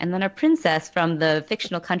personality, and then a princess from the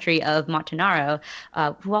fictional country of Montenegro,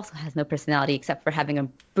 who also has no personality except for having a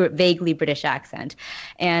vaguely British accent.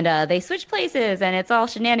 And they switch places, and it's all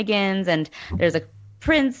shenanigans, and there's a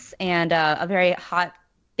prince and a very hot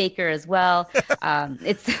faker as well.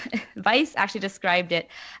 It's Vice actually described it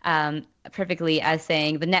perfectly as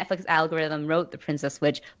saying the Netflix algorithm wrote The Princess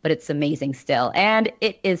Switch, but it's amazing still. And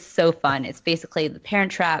it is so fun. It's basically The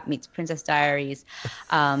Parent Trap meets Princess Diaries,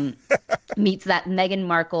 meets that Meghan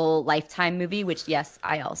Markle Lifetime movie, which, yes,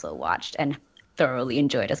 I also watched and thoroughly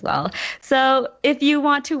enjoyed as well. So if you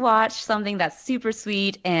want to watch something that's super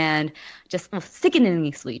sweet and just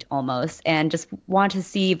sickeningly sweet almost, and just want to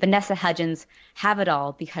see Vanessa Hudgens have it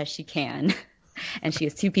all because she can, and she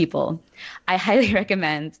has two people, I highly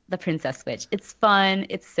recommend The Princess Switch. It's fun,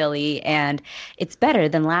 it's silly, and it's better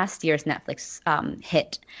than last year's Netflix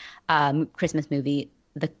hit Christmas movie,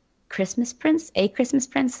 The Christmas Prince, A Christmas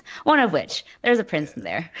Prince, one of which. There's a prince in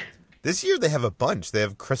there. This year they have a bunch. They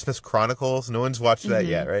have Christmas Chronicles. No one's watched that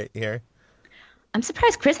yet, right? Here. I'm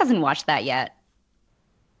surprised Chris hasn't watched that yet.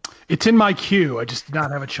 It's in my queue. I just did not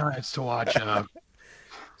have a chance to watch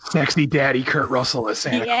Sexy Daddy Kurt Russell as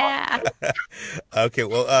Santa Claus. Okay,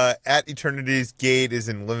 well, At Eternity's Gate is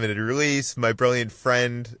in limited release. My Brilliant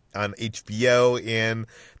Friend on HBO, and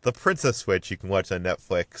The Princess Switch you can watch on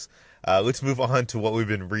Netflix. Let's move on to what we've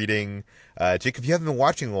been reading. Jacob, you haven't been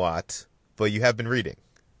watching a lot, but you have been reading.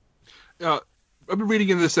 I've been reading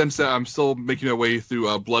in the sense that I'm still making my way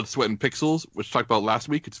through Blood, Sweat, and Pixels, which I talked about last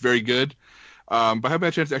week. It's very good. But I haven't had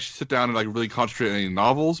a chance to actually sit down and really concentrate on any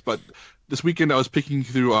novels. But this weekend I was picking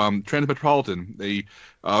through Transmetropolitan,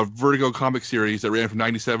 a Vertigo comic series that ran from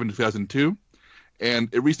 1997 to 2002. And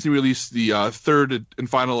it recently released the third and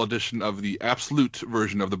final edition of the Absolute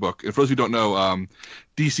version of the book. And for those who don't know,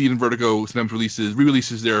 DC and Vertigo sometimes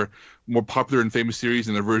re-releases their more popular and famous series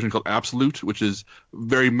in a version called Absolute, which is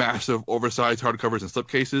very massive, oversized hardcovers and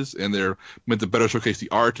slipcases, and they're meant to better showcase the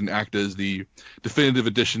art and act as the definitive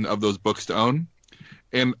edition of those books to own.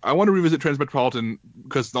 And I want to revisit Transmetropolitan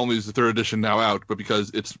because not only is the third edition now out, but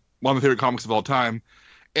because it's one of my favorite comics of all time,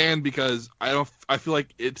 and because I feel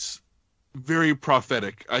like it's very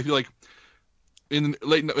prophetic. I feel like in the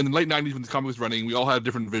late 90s when the comic was running, we all had a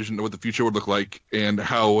different vision of what the future would look like and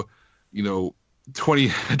how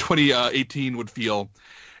 2018 would feel.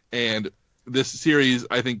 And this series,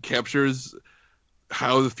 I think, captures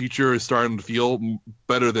how the future is starting to feel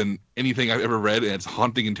better than anything I've ever read, and it's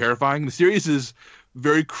haunting and terrifying. The series is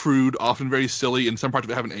very crude, often very silly, and some parts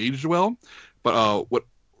of it haven't aged well. But what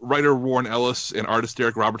writer Warren Ellis and artist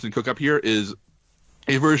Derek Robertson cook up here is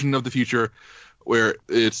a version of the future where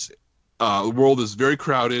it's the world is very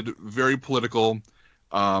crowded, very political.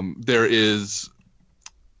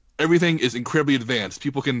 Everything is incredibly advanced.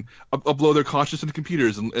 People can upload their consciousness into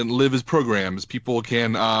computers and live as programs. People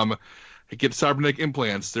can get cybernetic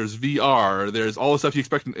implants. There's VR. There's all the stuff you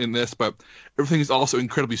expect in this, but everything is also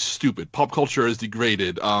incredibly stupid. Pop culture is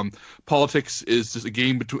degraded. Politics is just a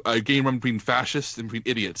game run between fascists and between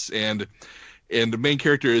idiots. And the main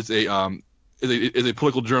character is a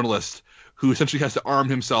political journalist who essentially has to arm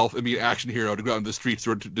himself and be an action hero to go out into the streets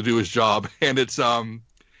to do his job. And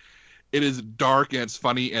it is dark and it's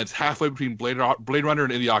funny and it's halfway between Blade Runner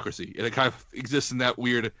and Idiocracy. And it kind of exists in that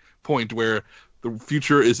weird point where the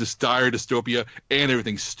future is this dire dystopia and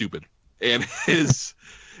everything's stupid. And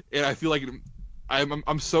I feel like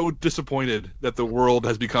I'm so disappointed that the world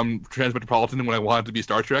has become Transmetropolitan when I want it to be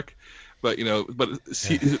Star Trek. But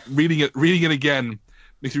reading it again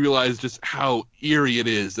makes you realize just how eerie it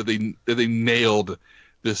is that they nailed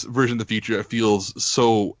this version of the future that feels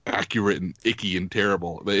so accurate and icky and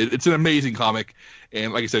terrible. But it's an amazing comic,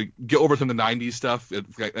 and like I said, get over some of the 90s stuff. It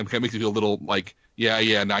kind of makes you feel a little like, yeah,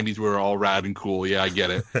 90s were all rad and cool. Yeah, I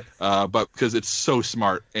get it. But because it's so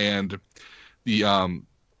smart, and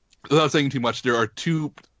without saying too much, there are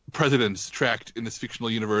two presidents tracked in this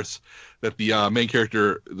fictional universe that the main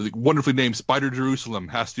character, the wonderfully named Spider Jerusalem,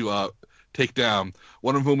 has to take down.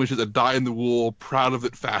 One of whom is just a dyed-in-the-wool,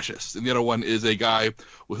 proud-of-it fascist, and the other one is a guy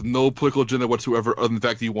with no political agenda whatsoever other than the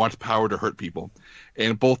fact that he wants power to hurt people.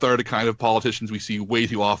 And both are the kind of politicians we see way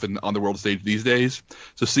too often on the world stage these days.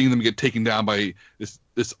 So seeing them get taken down by this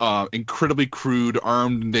incredibly crude,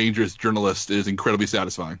 armed, and dangerous journalist is incredibly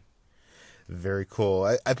satisfying. Very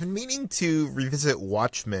cool. I've been meaning to revisit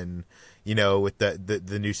Watchmen, with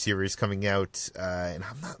the new series coming out, and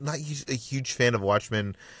I'm not a huge fan of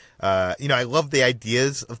Watchmen. I love the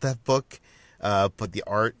ideas of that book, but the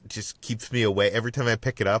art just keeps me away. Every time I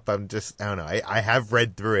pick it up, I don't know. I have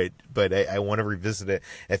read through it, but I want to revisit it.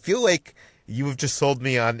 I feel like you have just sold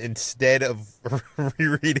me on, instead of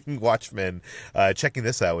rereading Watchmen, checking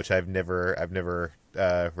this out, which I've never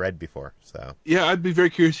read before. So yeah, I'd be very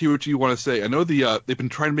curious to hear what you want to say. I know they've been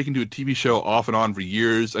trying to make it into a TV show off and on for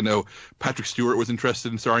years. I know Patrick Stewart was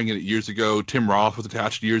interested in starring in it years ago. Tim Roth was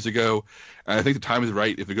attached years ago. And I think the time is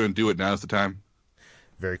right. If they're going to do it, now's the time.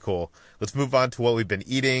 Very cool. Let's move on to what we've been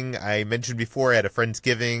eating. I mentioned before I had a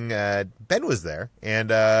Friendsgiving. Ben was there.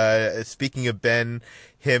 And speaking of Ben,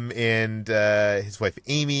 him and his wife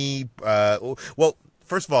Amy, well,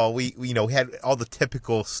 first of all, we had all the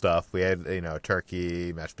typical stuff. We had,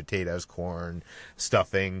 turkey, mashed potatoes, corn,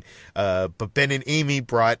 stuffing. But Ben and Amy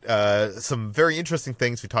brought some very interesting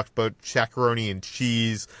things. We talked about chacaroni and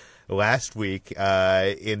cheese last week,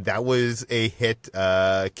 and that was a hit.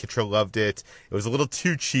 Kitra loved it. It was a little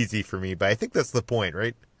too cheesy for me, but I think that's the point,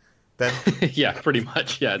 right, Ben? Yeah, pretty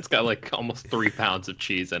much. Yeah, it's got like almost 3 pounds of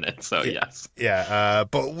cheese in it, so yes. Yeah,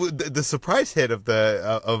 but the surprise hit of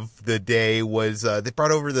the day was they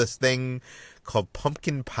brought over this thing called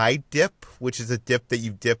pumpkin pie dip, which is a dip that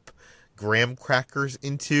you dip graham crackers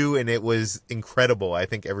into, and it was incredible. I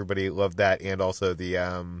think everybody loved that, and also they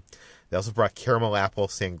also brought caramel apple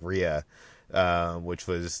sangria, which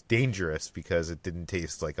was dangerous because it didn't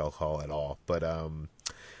taste like alcohol at all. But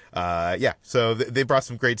so they brought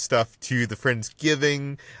some great stuff to the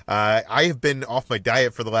Friendsgiving. I have been off my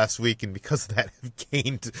diet for the last week, and because of that, I've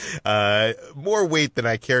gained more weight than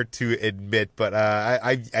I care to admit. But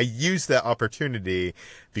I used that opportunity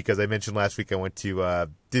because I mentioned last week I went to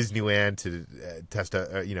Disneyland to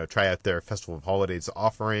try out their Festival of Holidays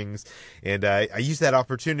offerings, and I used that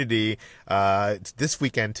opportunity this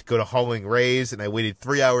weekend to go to Hauling Ray's, and I waited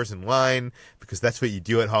 3 hours in line because that's what you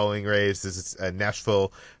do at Hauling Ray's. This is a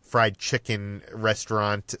Nashville fried chicken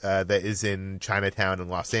restaurant that is in Chinatown in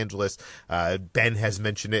Los Angeles. Ben has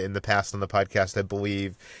mentioned it in the past on the podcast, I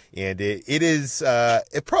believe, and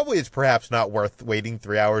it probably is perhaps not worth waiting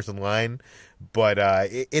 3 hours in line. But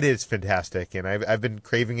it is fantastic, and I've been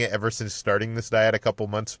craving it ever since starting this diet a couple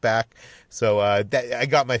months back. So I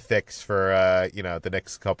got my fix for the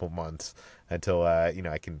next couple months until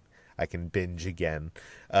I can binge again.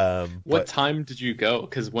 What time did you go?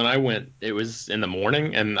 Because when I went, it was in the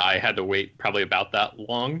morning, and I had to wait probably about that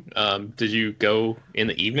long. Did you go in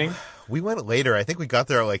the evening? We went later. I think we got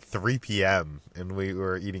there at like 3 p.m. and we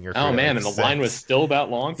were eating our food. Oh man, and the line was still that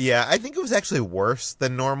long? Yeah, I think it was actually worse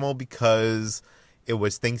than normal because it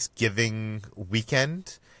was Thanksgiving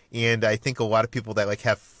weekend, and I think a lot of people that like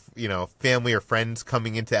have family or friends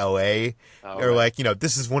coming into LA are like,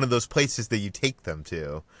 this is one of those places that you take them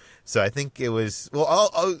to. So I think it was,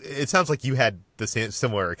 it sounds like you had the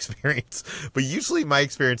similar experience, but usually my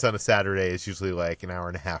experience on a Saturday is usually like an hour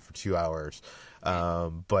and a half or 2 hours.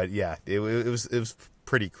 But yeah, it was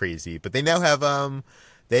pretty crazy. But they now have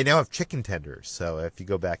chicken tenders. So if you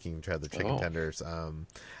go back, you can try the chicken tenders.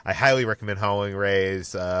 I highly recommend Hauling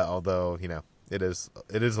Ray's, although it is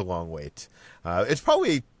a long wait. It's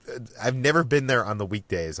probably, I've never been there on the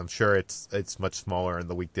weekdays. I'm sure it's much smaller on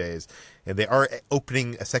the weekdays, and they are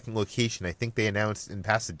opening a second location. I think they announced in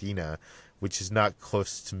Pasadena, which is not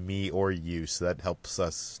close to me or you, so that helps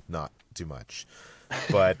us not too much.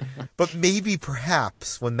 But maybe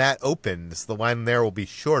perhaps when that opens, the line there will be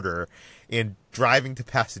shorter, and driving to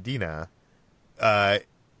Pasadena,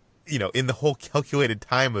 in the whole calculated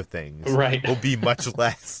time of things, right, will be much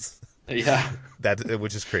less. Yeah,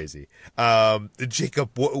 which is crazy.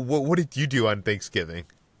 Jacob, what did you do on Thanksgiving?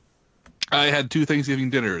 I had 2 Thanksgiving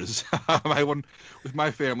dinners. I one with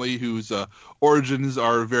my family, whose origins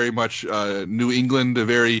are very much New England, a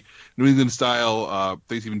very New England style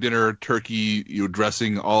Thanksgiving dinner, turkey,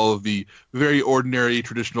 dressing, all of the very ordinary,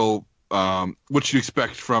 traditional, what you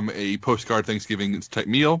expect from a postcard Thanksgiving type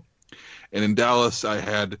meal. And in Dallas, I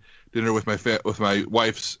had dinner with my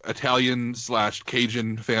wife's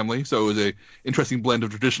Italian/Cajun family. So it was a interesting blend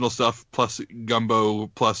of traditional stuff plus gumbo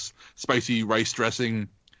plus spicy rice dressing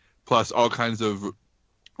plus all kinds of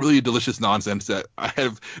really delicious nonsense that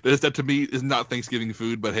that to me is not Thanksgiving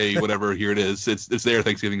food, but hey, whatever, here it is. It's their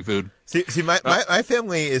Thanksgiving food. See, my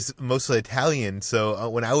family is mostly Italian, so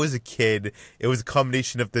when I was a kid, it was a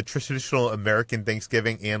combination of the traditional American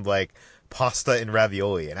Thanksgiving and like pasta and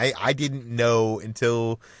ravioli, and I didn't know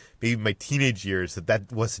until maybe my teenage years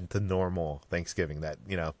that wasn't the normal Thanksgiving, that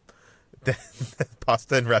that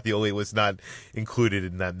pasta and ravioli was not included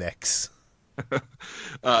in that mix. And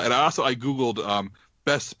I Googled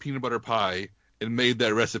best peanut butter pie and made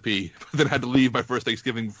that recipe, but then had to leave my first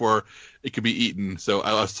Thanksgiving before it could be eaten. So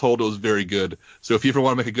I was told it was very good. So if you ever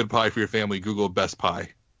want to make a good pie for your family, Google best pie.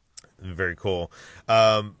 Very cool.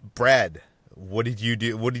 Brad, what did you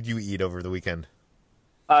do? What did you eat over the weekend?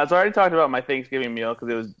 So I already talked about my Thanksgiving meal because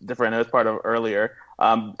it was different. It was part of earlier.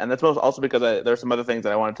 And that's also because there are some other things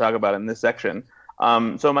that I want to talk about in this section.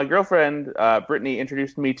 So my girlfriend, Brittany,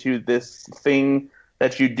 introduced me to this thing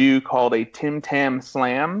that you do called a Tim Tam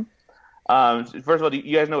Slam. First of all,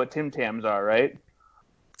 you guys know what Tim Tams are, right?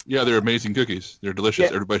 Yeah, they're amazing cookies. They're delicious.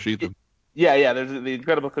 Yeah. Everybody should eat them. Yeah. There's the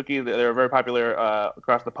incredible cookies. They're very popular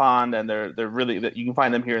across the pond, and they're really you can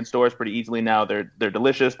find them here in stores pretty easily now. They're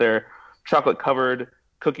delicious. They're chocolate covered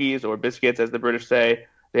cookies or biscuits, as the British say.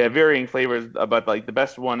 They have varying flavors, but like the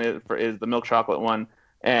best one is the milk chocolate one.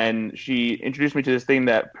 And she introduced me to this thing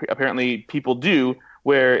that apparently people do,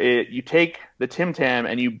 where you take the Tim Tam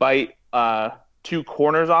and you bite two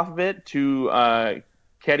corners off of it, two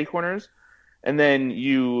caddy corners, and then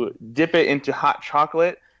you dip it into hot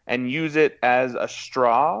chocolate and use it as a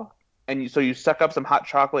straw. And so you suck up some hot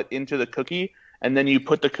chocolate into the cookie, and then you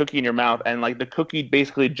put the cookie in your mouth, and like the cookie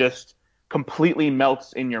basically just completely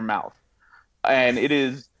melts in your mouth. And it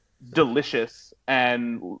is delicious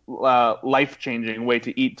and life-changing way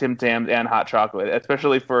to eat Tim Tams and hot chocolate,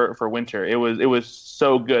 especially for winter. It was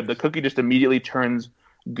so good. The cookie just immediately turns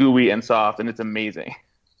gooey and soft, and it's amazing.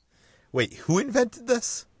 Wait, who invented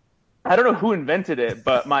this? I don't know who invented it,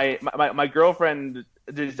 but my girlfriend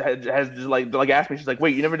has just like asked me. She's like,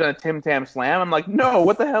 "Wait, you never done a Tim Tam Slam?" I'm like, "No,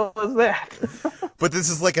 what the hell is that?" But this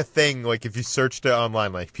is like a thing. Like if you searched it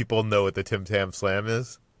online, like people know what the Tim Tam Slam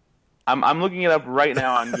is. I'm looking it up right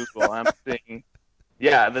now on Google. I'm seeing,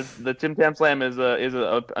 yeah, the Tim Tam Slam is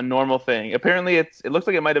a normal thing. Apparently, it looks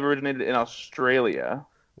like it might have originated in Australia.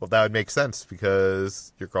 Well, that would make sense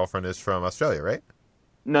because your girlfriend is from Australia, right?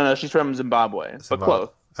 No, she's from Zimbabwe, but close.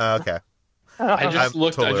 Okay. I just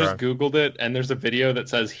totally Googled it, and there's a video that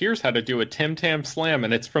says, here's how to do a Tim Tam Slam,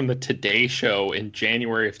 and it's from the Today Show in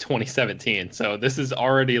January of 2017. So this is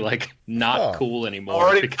already, like, not cool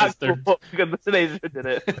anymore. Because the Today Show did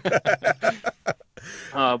it.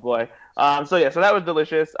 Oh, boy. So that was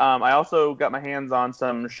delicious. I also got my hands on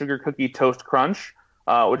some Sugar Cookie Toast Crunch,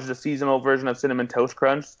 which is a seasonal version of Cinnamon Toast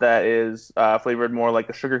Crunch that is flavored more like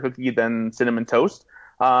a sugar cookie than Cinnamon Toast.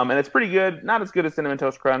 And it's pretty good. Not as good as Cinnamon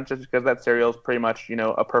Toast Crunch, just because that cereal is pretty much,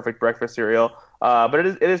 a perfect breakfast cereal. But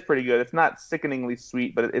it is pretty good. It's not sickeningly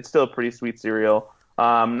sweet, but it's still a pretty sweet cereal.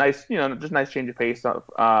 Nice, just nice change of pace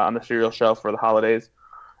on the cereal shelf for the holidays.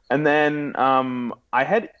 And then I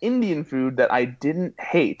had Indian food that I didn't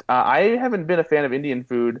hate. I haven't been a fan of Indian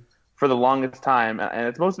food for the longest time, and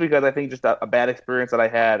it's mostly because I think just a bad experience that I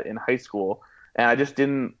had in high school. And I just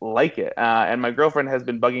didn't like it. And my girlfriend has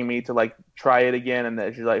been bugging me to like try it again.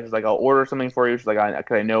 And she's like, I'll order something for you. She's like,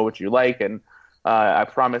 I know what you like, and I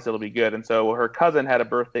promise it'll be good. And so her cousin had a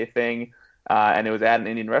birthday thing, and it was at an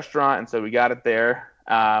Indian restaurant, and so we got it there.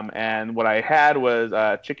 And what I had was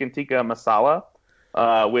chicken tikka masala,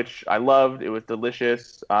 which I loved. It was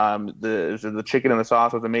delicious. The chicken and the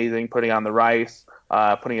sauce was amazing. Putting on the rice,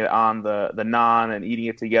 putting it on the naan, and eating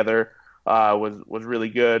it together was really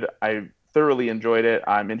good. I thoroughly enjoyed it.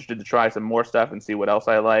 I'm interested to try some more stuff and see what else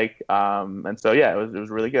I like. And so, yeah, it was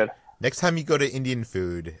really good. Next time you go to Indian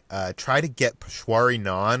food, try to get peshwari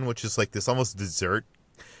naan, which is like this almost dessert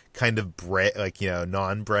kind of bread, like,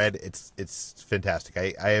 naan bread. It's fantastic.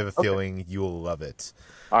 I have a feeling you will love it.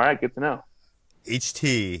 All right, good to know.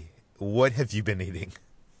 HT, what have you been eating?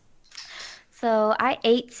 So I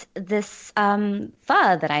ate this pho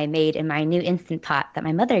that I made in my new Instant Pot that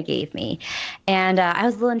my mother gave me. And I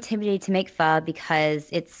was a little intimidated to make pho because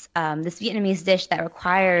it's this Vietnamese dish that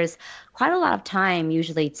requires quite a lot of time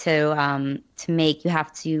usually to make. You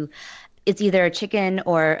have to, it's either a chicken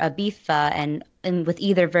or a beef pho, and with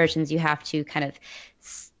either versions you have to kind of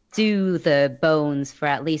stew the bones for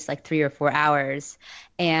at least like 3 or 4 hours.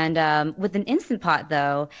 And with an Instant Pot,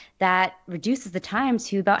 though, that reduces the time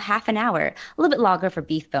to about half an hour. A little bit longer for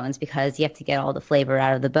beef bones because you have to get all the flavor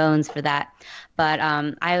out of the bones for that. But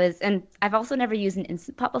I've also never used an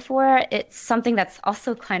Instant Pot before. It's something that's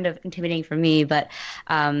also kind of intimidating for me, but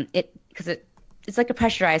it's like a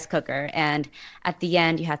pressurized cooker, and at the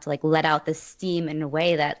end you have to like let out the steam in a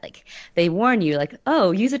way that like they warn you, like,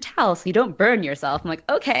 oh, use a towel so you don't burn yourself. I'm like,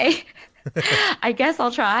 okay. I guess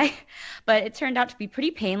I'll try. But it turned out to be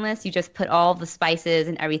pretty painless. You just put all the spices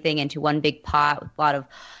and everything into one big pot with a lot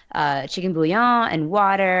of chicken bouillon and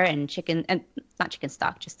water and chicken, and not chicken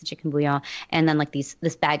stock, just the chicken bouillon. And then like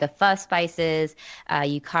this bag of pho spices.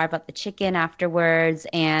 You carve up the chicken afterwards,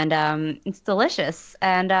 and it's delicious.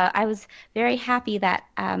 And I was very happy that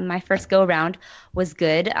my first go around was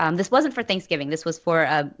good. This wasn't for Thanksgiving. This was for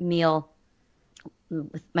a meal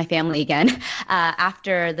with my family again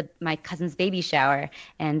after my cousin's baby shower,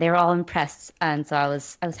 and they were all impressed. And so I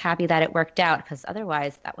was happy that it worked out, because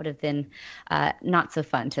otherwise that would have been not so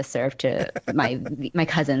fun to serve to my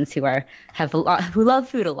cousins who love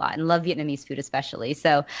food a lot and love Vietnamese food especially.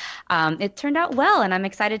 So it turned out well, and I'm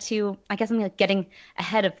excited to, I guess I'm like getting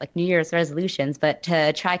ahead of like New Year's resolutions, but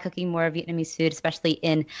to try cooking more Vietnamese food, especially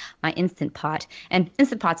in my Instant Pot. And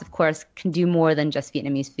Instant Pots, of course, can do more than just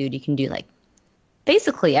Vietnamese food. You can do like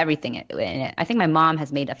basically everything in it. I think my mom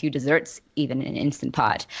has made a few desserts even in Instant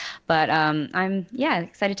Pot. But I'm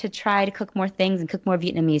excited to try to cook more things and cook more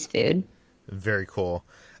Vietnamese food. Very cool.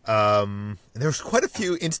 There was quite a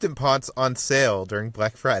few Instant Pots on sale during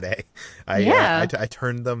Black Friday. I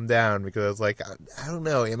turned them down because I was like, I don't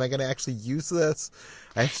know, am I going to actually use this?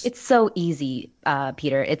 It's so easy,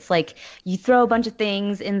 Peter. It's like you throw a bunch of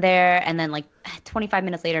things in there, and then like 25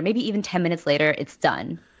 minutes later, maybe even 10 minutes later, it's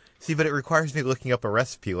done. See, but it requires me looking up a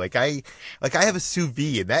recipe. I have a sous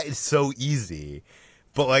vide, and that is so easy.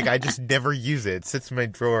 But like I just never use it. It sits in my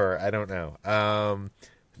drawer. I don't know.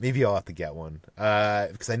 Maybe I'll have to get one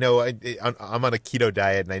because I know I'm on a keto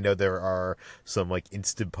diet, and I know there are some like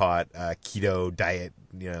Instant Pot keto diet,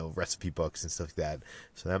 recipe books and stuff like that.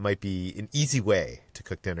 So that might be an easy way to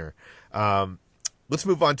cook dinner. Let's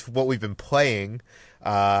move on to what we've been playing.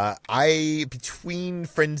 Between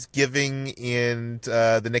Friendsgiving and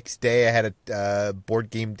the next day, I had a board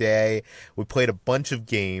game day. We played a bunch of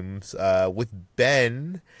games with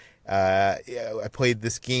Ben. I played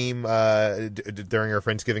this game during our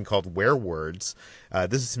Friendsgiving called Werewords.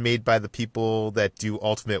 This is made by the people that do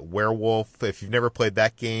Ultimate Werewolf. If you've never played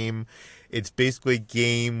that game, it's basically a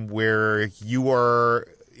game where you are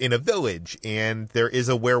in a village and there is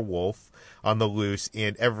a werewolf on the loose,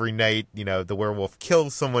 and every night, the werewolf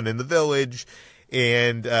kills someone in the village,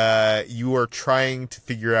 and you are trying to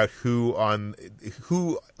figure out who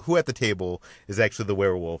at the table is actually the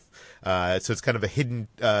werewolf. So it's kind of a hidden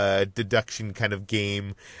deduction kind of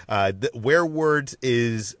game. The Werewords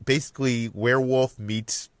is basically werewolf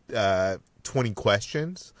meets 20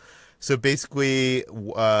 questions. So basically,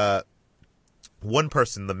 one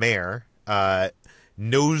person, the mayor,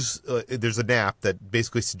 knows there's an app that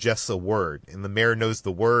basically suggests a word, and the mayor knows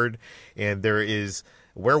the word, and there is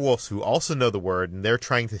werewolves who also know the word, and they're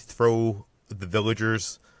trying to throw the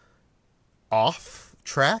villagers off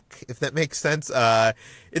track, if that makes sense.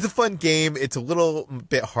 It's a fun game. It's a little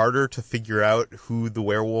bit harder to figure out who the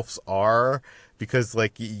werewolves are because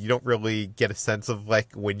like you don't really get a sense of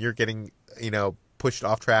like when you're getting pushed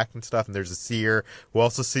off track and stuff. And there's a seer who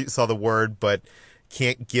also saw the word but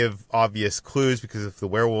can't give obvious clues because if the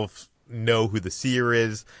werewolves know who the seer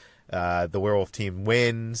is, the werewolf team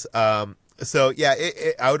wins. So yeah,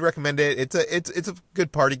 I would recommend it. It's a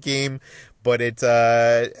good party game, but it's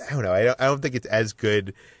I don't know. I don't think it's as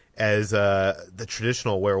good as the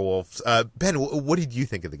traditional werewolves. Ben, what did you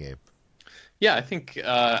think of the game? Yeah, I think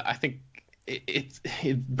it's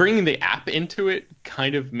bringing the app into it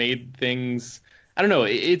kind of made things. I don't know.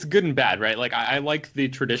 It's good and bad, right? Like I like the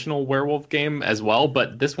traditional werewolf game as well,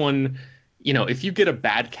 but this one, if you get a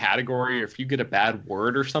bad category or if you get a bad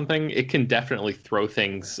word or something, it can definitely throw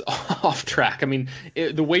things off track. I mean,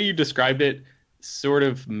 the way you described it sort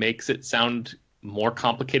of makes it sound more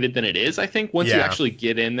complicated than it is. I think once you actually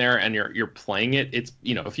get in there and you're playing it, it's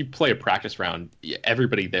if you play a practice round,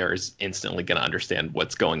 everybody there is instantly going to understand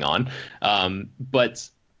what's going on. But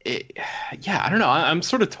I don't know. I'm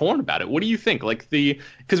sort of torn about it. What do you think? Like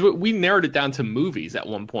because we narrowed it down to movies at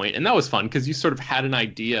one point, and that was fun because you sort of had an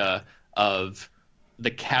idea of the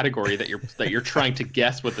category that you're trying to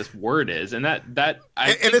guess what this word is, and that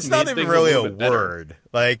I think it's not even really a word. Better.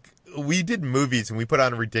 Like we did movies and we put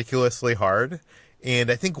on ridiculously hard, and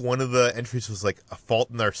I think one of the entries was like A Fault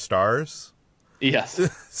in Our Stars. Yes.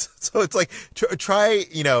 So it's like try,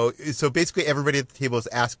 so basically everybody at the table is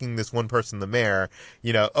asking this one person, the mayor,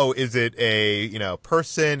 is it a,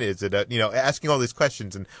 person? Is it asking all these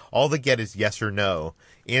questions, and all they get is yes or no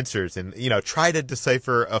answers, and, try to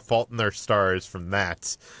decipher A Fault in Their Stars from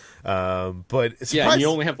that. But and you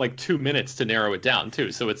only have like 2 minutes to narrow it down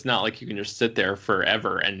too. So it's not like you can just sit there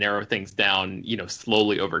forever and narrow things down,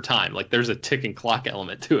 slowly over time. Like there's a ticking clock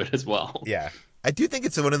element to it as well. Yeah. I do think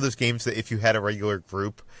it's one of those games that if you had a regular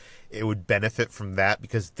group, it would benefit from that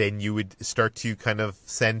because then you would start to kind of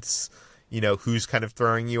sense, who's kind of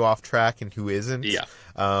throwing you off track and who isn't. Yeah.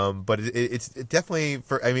 But it's definitely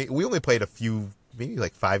we only played a few, maybe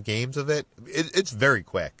like 5 games of it. It's very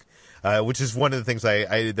quick, which is one of the things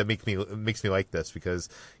that makes me like this because,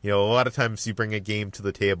 a lot of times you bring a game to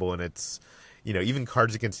the table and it's, even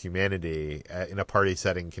Cards Against Humanity in a party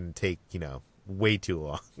setting can take, way too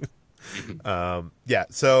long.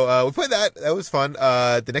 So we played that. That was fun.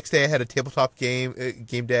 The next day I had a tabletop game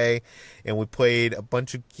day, and we played a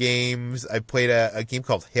bunch of games. I played a game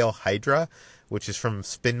called Hail Hydra, which is from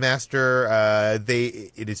Spin Master.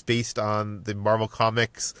 It is based on the Marvel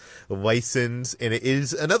Comics license, and it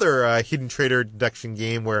is another hidden trader deduction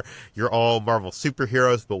game where you're all Marvel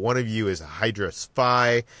superheroes, but one of you is a Hydra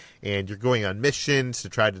spy, and you're going on missions to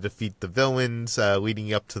try to defeat the villains,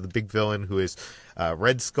 leading up to the big villain who is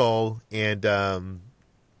Red Skull, and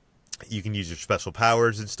you can use your special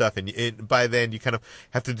powers and stuff, and by then you kind of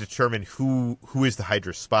have to determine who is the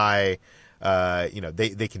Hydra spy.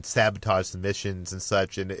 They can sabotage the missions and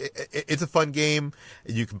such, and it's a fun game.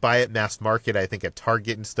 You can buy it mass market, I think, at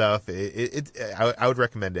Target and stuff. I would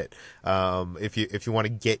recommend it if you want to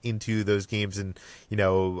get into those games. And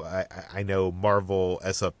I know Marvel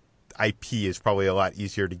as a IP is probably a lot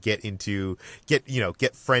easier to get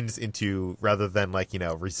friends into, rather than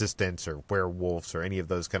Resistance or Werewolves or any of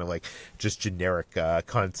those kind of just generic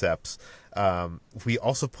concepts. We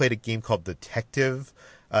also played a game called Detective.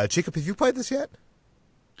 Jacob, have you played this yet?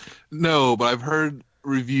 No, but I've heard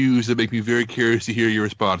reviews that make me very curious to hear your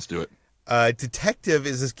response to it. Detective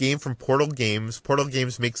is this game from Portal Games. Portal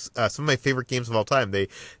Games makes some of my favorite games of all time. They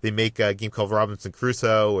make a game called Robinson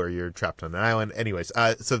Crusoe, where you're trapped on an island. Anyways,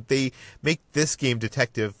 so they make this game,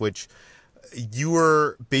 Detective, which you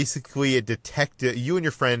are basically a detective. You and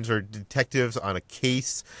your friends are detectives on a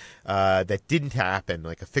case that didn't happen,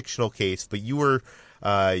 like a fictional case, but you were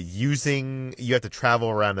you have to travel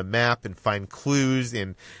around a map and find clues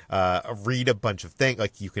and read a bunch of things.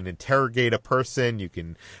 Like, you can interrogate a person, you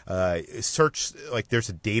can search, there's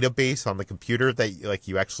a database on the computer that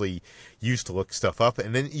you actually use to look stuff up,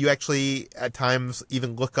 and then you actually at times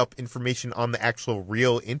even look up information on the actual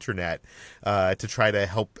real internet to try to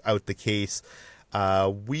help out the case.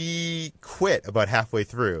 We quit about halfway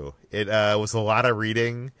through. It was a lot of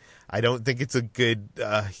reading. I don't think it's a good,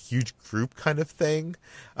 huge group kind of thing.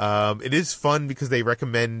 It is fun because they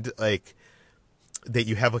recommend, that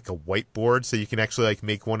you have, a whiteboard, so you can actually,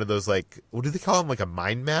 make one of those, what do they call them? A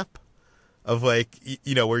mind map? Of, where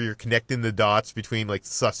you're connecting the dots between,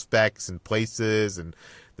 suspects and places and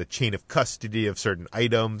the chain of custody of certain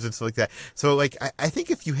items and stuff like that. So, I think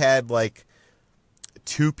if you had,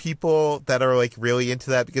 two people that are, really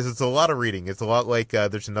into that, because it's a lot of reading. It's a lot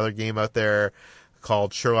there's another game out there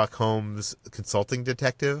called Sherlock Holmes Consulting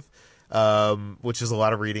Detective, which is a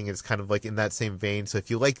lot of reading. It's kind of in that same vein. So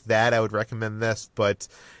if you like that, I would recommend this, but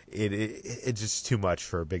it's just too much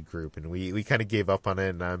for a big group, and we kind of gave up on it,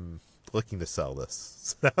 and I'm looking to sell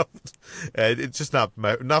this. So it's just not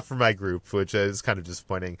for my group, which is kind of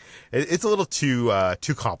disappointing. It's a little too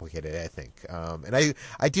complicated, I think. And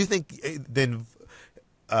I do think then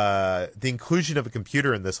the inclusion of a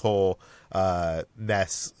computer in this whole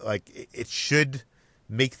mess, it should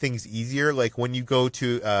make things easier. When you go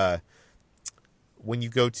to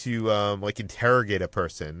interrogate a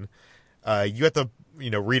person, you have to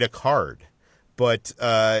read a card, but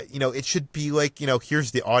it should be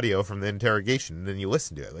here's the audio from the interrogation, and then you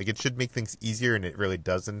listen to it. It should make things easier, and it really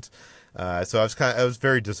doesn't. So I was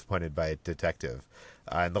very disappointed by Detective.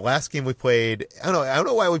 And the last game we played, I don't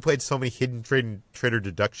know why we played so many hidden trader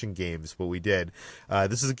deduction games, but we did.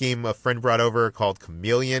 This is a game a friend brought over called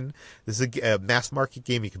Chameleon. This is a mass market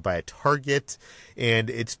game you can buy at Target, and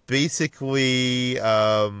it's basically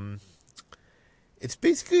Spyfall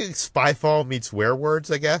meets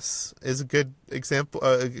Werewords, I guess, is a good example,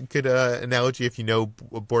 a good analogy if you know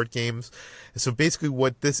board games. So basically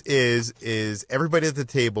what this is everybody at the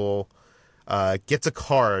table gets a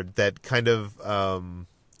card that kind of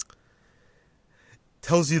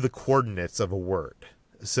tells you the coordinates of a word.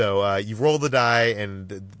 So you roll the die, and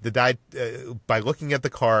the die, by looking at the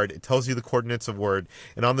card, it tells you the coordinates of a word.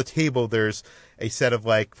 And on the table, there's a set of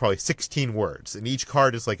probably 16 words, and each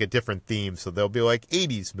card is a different theme. So they'll be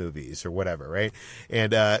 80s movies or whatever, right?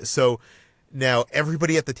 And so now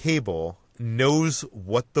everybody at the table knows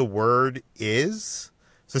what the word is.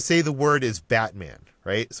 So say the word is Batman,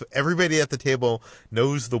 right? So everybody at the table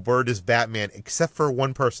knows the word is Batman except for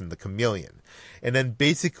one person, the Chameleon. And then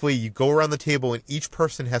basically you go around the table, and each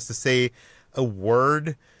person has to say a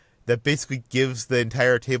word that basically gives the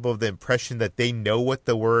entire table the impression that they know what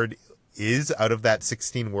the word is out of that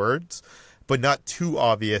 16 words, but not too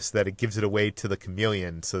obvious that it gives it away to the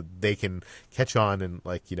Chameleon, so they can catch on and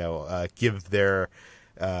give their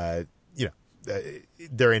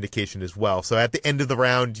their indication as well. So at the end of the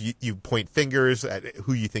round, you point fingers at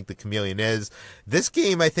who you think the Chameleon is. This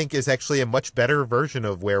game, I think, is actually a much better version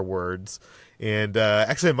of Werewords, and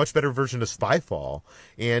actually a much better version of Spyfall.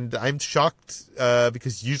 And I'm shocked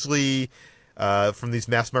because usually from these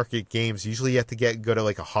mass market games, usually you have to go to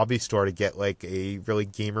a hobby store to get a really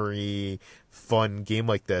gamery, fun game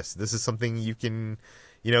like this. This is something you can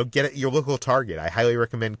get it at your local Target. I highly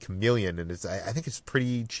recommend Chameleon, and I think it's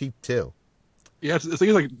pretty cheap too. Yeah, I think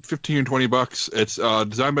it's like $15 or $20. It's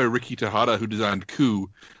designed by Riki Tejada, who designed Coup,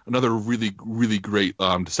 another really, really great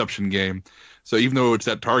deception game. So even though it's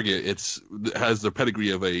at Target, it has the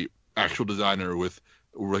pedigree of a actual designer with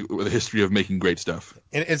a history of making great stuff.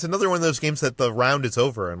 And it's another one of those games that the round is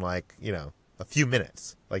over in a few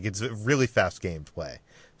minutes. Like, it's a really fast game to play.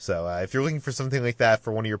 So if you're looking for something like that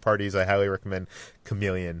for one of your parties, I highly recommend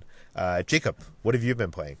Chameleon. Jacob, what have you been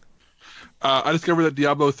playing? I discovered that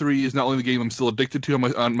Diablo 3 is not only the game I'm still addicted to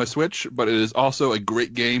on my Switch, but it is also a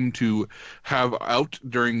great game to have out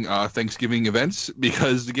during Thanksgiving events,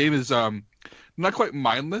 because the game is not quite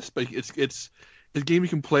mindless, but it's a game you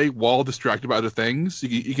can play while distracted by other things.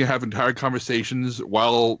 You can have entire conversations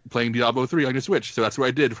while playing Diablo 3 on your Switch. So that's what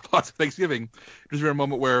I did for lots of Thanksgiving. There's a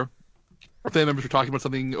moment where family members were talking about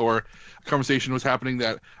something, or a conversation was happening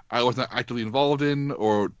that I was not actively involved in,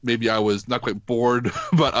 or maybe I was not quite bored,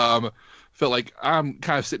 but felt like I'm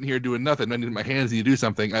kind of sitting here doing nothing. I need my hands need to do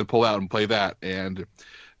something. I'd pull out and play that. And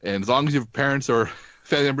as long as your parents or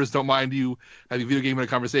family members don't mind you having a video game in a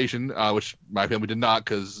conversation, which my family did not,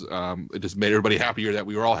 because it just made everybody happier that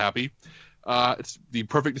we were all happy. It's the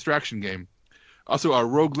perfect distraction game. Also,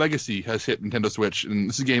 Rogue Legacy has hit Nintendo Switch, and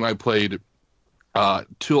this is a game I played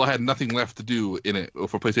till I had nothing left to do in it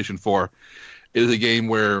for PlayStation 4. It is a game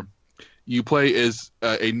where you play as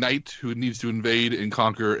a knight who needs to invade and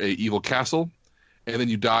conquer a evil castle, and then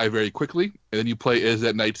you die very quickly. And then you play as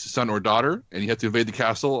that knight's son or daughter, and you have to invade the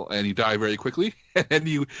castle, and you die very quickly. And then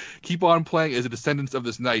you keep on playing as a descendant of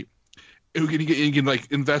this knight. You can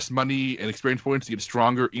invest money and experience points to get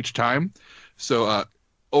stronger each time. So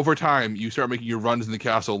over time, you start making your runs in the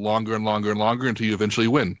castle longer and longer and longer until you eventually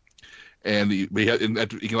win. And you can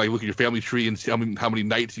look at your family tree and see how many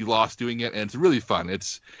nights you lost doing it, and it's really fun.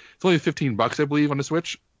 It's only $15, I believe, on the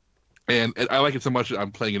Switch, and I like it so much that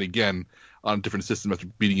I'm playing it again on a different system after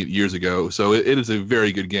beating it years ago. So it is a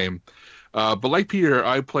very good game. But like Peter,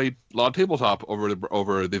 I played a lot of tabletop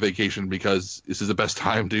over the vacation, because this is the best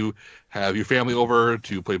time to have your family over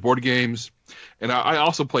to play board games. And I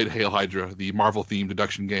also played Hail Hydra, the Marvel-themed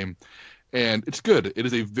deduction game. And it's good. It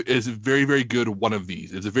is a very, very good one of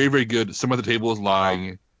these. It's a very, very good. Someone at the table is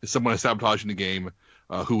lying. Someone is sabotaging the game.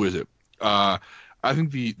 Who is it? I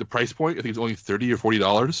think the price point, I think it's only $30 or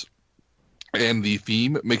 $40, and the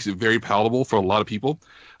theme makes it very palatable for a lot of people,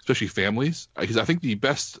 especially families. Because I think the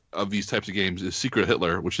best of these types of games is Secret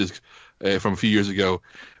Hitler, which is from a few years ago.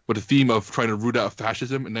 But the theme of trying to root out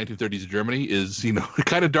fascism in 1930s Germany is,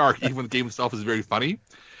 kind of dark, even when the game itself is very funny.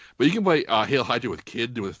 But you can play Hail Hydra with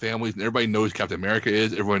kids and with families, and everybody knows who Captain America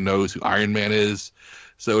is. Everyone knows who Iron Man is.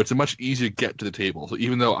 So it's a much easier get to the table. So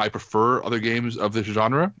even though I prefer other games of this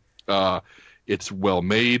genre, it's well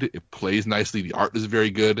made. It plays nicely. The art is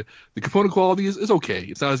very good. The component quality is okay.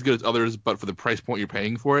 It's not as good as others, but for the price point you're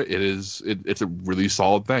paying for it, it's a really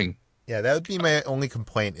solid thing. Yeah, that would be my only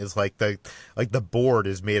complaint. Is the board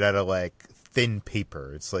is made out of thin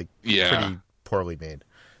paper. It's pretty poorly made.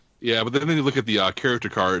 Yeah, but then you look at the character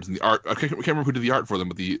cards and the art. I can't remember who did the art for them,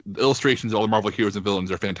 but the illustrations of all the Marvel heroes and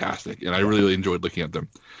villains are fantastic, and I really enjoyed looking at them.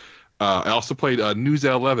 I also played News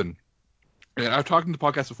at 11. And I've talked in the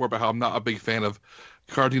podcast before about how I'm not a big fan of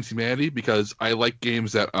Cards Against Humanity, because I like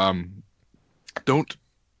games that don't...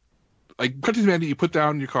 Like, Cards Against Humanity, you put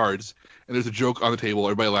down your cards, and there's a joke on the table,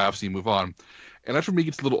 everybody laughs, and you move on. And that for me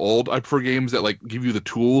gets a little old. I prefer games that give you the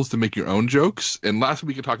tools to make your own jokes. And last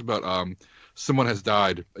week I talked about Someone Has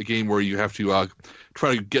Died, a game where you have to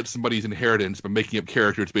try to get somebody's inheritance by making up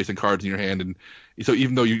characters based on cards in your hand. And so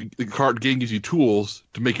even though the card game gives you tools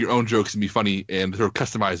to make your own jokes and be funny and sort of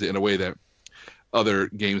customize it in a way that other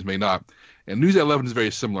games may not. And News at 11 is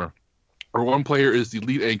very similar, where one player is the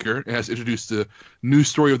lead anchor and has introduced the news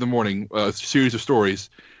story of the morning, a series of stories.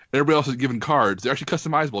 And everybody else is given cards. They're actually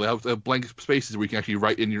customizable. They have blank spaces where you can actually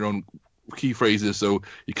write in your own key phrases. So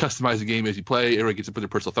you customize the game as you play. Everybody gets to put their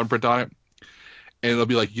personal thumbprint on it. And it'll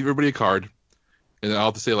be give everybody a card. And then I'll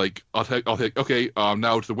have to say, I'll take, okay,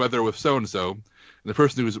 now it's the weather with so-and-so. And the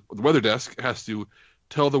person who's at the weather desk has to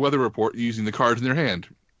tell the weather report using the cards in their hand.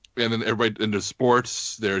 And then everybody into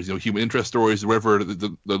sports, there's human interest stories, whatever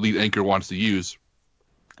the lead anchor wants to use.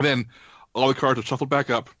 And then all the cards are shuffled back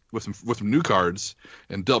up with some new cards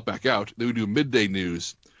and dealt back out. Then we do midday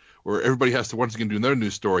news, where everybody has to once again do another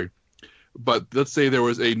news story. But let's say there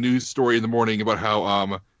was a news story in the morning about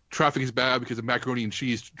how traffic is bad because a macaroni and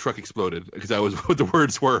cheese truck exploded, because that was what the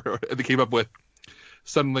words were they came up with.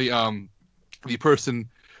 Suddenly, the person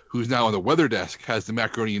who's now on the weather desk, has the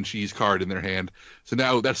macaroni and cheese card in their hand. So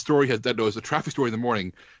now that story that was a traffic story in the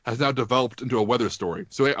morning has now developed into a weather story.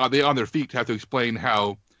 So they on their feet have to explain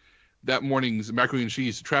how that morning's macaroni and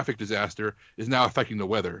cheese traffic disaster is now affecting the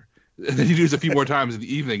weather. And then you do this a few more times in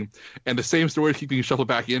the evening, and the same story is keeping shuffled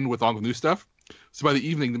back in with all the new stuff. So by the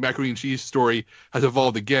evening, the macaroni and cheese story has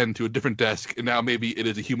evolved again to a different desk, and now maybe it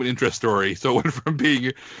is a human interest story. So it went from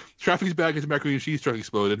being traffic is bad because the macaroni and cheese truck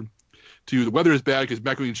exploded, to the weather is bad because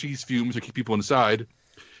macaroni and cheese fumes will keep people inside,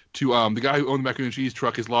 to the guy who owned the macaroni and cheese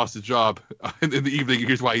truck has lost his job in the evening, and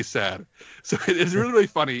here's why he's sad. So it is really, really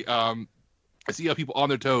funny. I see how people on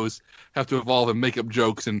their toes have to evolve and make up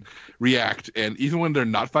jokes and react. And even when they're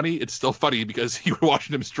not funny, it's still funny because you're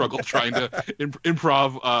watching them struggle trying to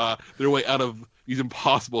improv their way out of these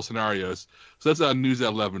impossible scenarios. So that's News at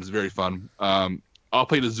 11. It's very fun. I'll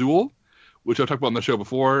play the Zool, which I've talked about on the show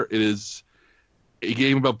before. It is a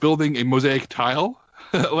game about building a mosaic tile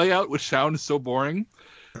layout, which sounds so boring.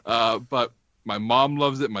 But my mom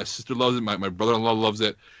loves it. My sister loves it. My brother-in-law loves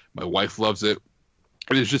it. My wife loves it.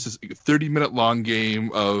 It is just this 30-minute long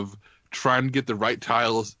game of trying to get the right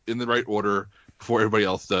tiles in the right order before everybody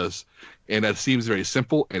else does. And that seems very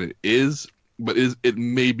simple, and it is, but it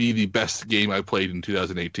may be the best game I played in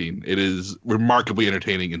 2018. It is remarkably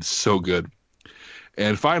entertaining and so good.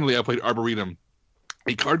 And finally, I played Arboretum,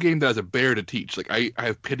 a card game that has a bear to teach. Like I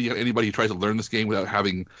have pity on anybody who tries to learn this game without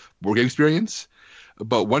having board game experience.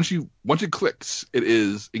 But once it clicks, it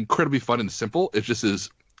is incredibly fun and simple. It just is.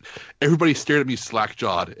 Everybody stared at me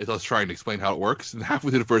slack-jawed as I was trying to explain how it works. And halfway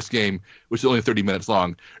through the first game, which is only 30 minutes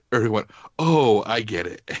long, everyone went, "Oh, I get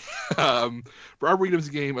it." Arboretum's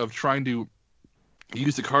a game of trying to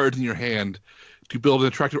use the cards in your hand to build an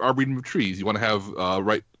attractive arboretum of trees. You want to have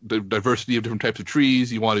the diversity of different types of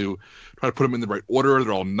trees. You want to try to put them in the right order.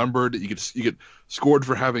 They're all numbered. You get scored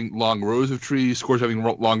for having long rows of trees, scores for having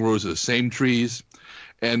long rows of the same trees.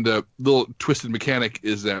 And the little twisted mechanic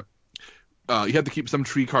is that you have to keep some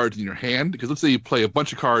tree cards in your hand, because let's say you play a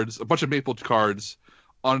bunch of maple cards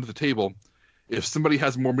onto the table. If somebody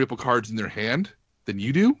has more maple cards in their hand than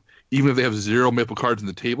you do, even if they have 0 maple cards in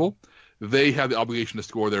the table, they have the obligation to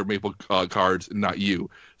score their maple cards and not you.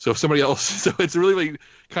 So if somebody else, so it's really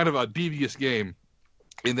kind of a devious game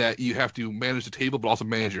in that you have to manage the table but also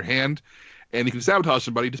manage your hand. And you can sabotage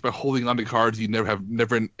somebody just by holding onto cards you never have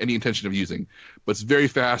any intention of using. But it's very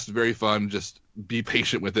fast, very fun. Just be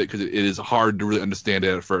patient with it because it is hard to really understand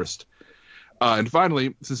it at first. And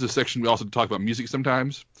finally, since this section we also talk about music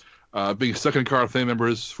sometimes, being stuck in a car with family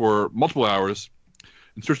members for multiple hours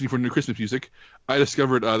and searching for new Christmas music, I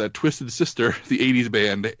discovered that Twisted Sister, the 80s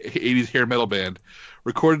band, 80s hair metal band,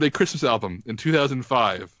 recorded a Christmas album in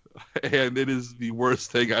 2005. And it is the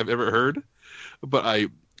worst thing I've ever heard. But I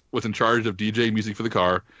was in charge of DJ music for the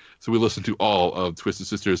car, so we listened to all of Twisted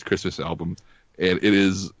Sister's Christmas album, and it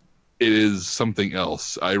is something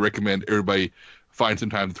else. I recommend everybody find some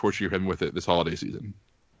time to torture your head with it this holiday season.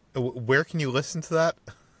 Where can you listen to that?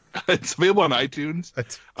 It's available on iTunes.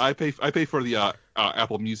 I pay for the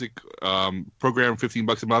Apple Music program,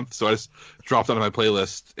 $15 a month, so I just dropped it on my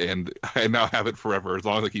playlist, and I now have it forever as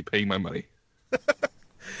long as I keep paying my money.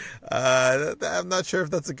 I'm not sure if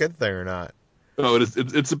that's a good thing or not. Oh,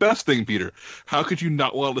 it's the best thing, Peter. How could you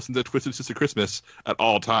not want to listen to Twisted Sister Christmas at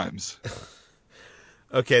all times?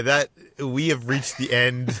 Okay, we have reached the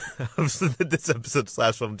end of this episode of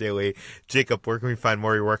Slash Film Daily. Jacob, where can we find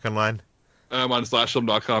more of your work online? I'm on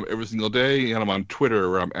slashfilm.com every single day, and I'm on Twitter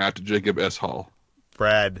where I'm at Jacob S. Hall.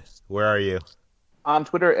 Brad, where are you? On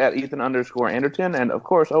Twitter at Ethan_Anderton, and of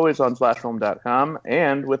course always on slashfilm.com,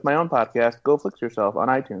 and with my own podcast, Go Flix Yourself, on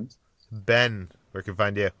iTunes. Ben, where can we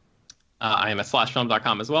find you? I am at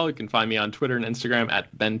slashfilm.com as well. You can find me on Twitter and Instagram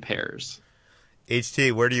at Ben Pears.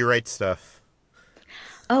 HT, where do you write stuff?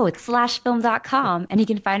 Oh, it's slashfilm.com, and you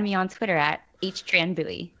can find me on Twitter at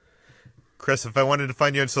HTranBuoy. Chris, if I wanted to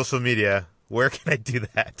find you on social media, where can I do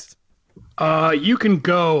that? You can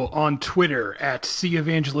go on Twitter at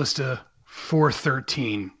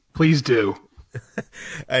Evangelista413. Please do.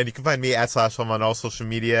 And you can find me at /film on all social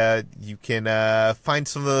media. You can find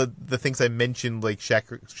some of the things I mentioned, like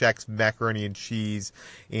Shaq's macaroni and cheese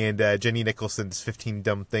and Jenny Nicholson's 15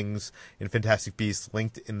 Dumb Things and Fantastic Beasts,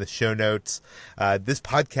 linked in the show notes. This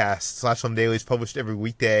podcast, /Film Daily, is published every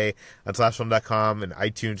weekday on /film.com and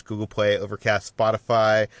iTunes, Google Play, Overcast,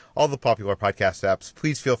 Spotify, all the popular podcast apps.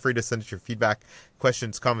 Please feel free to send us your feedback,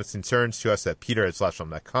 questions, comments, concerns to us at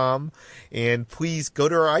peter@slashfilm.com. And please go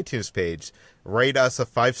to our iTunes page. Write us a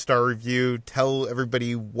 5-star review. Tell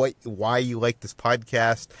everybody why you like this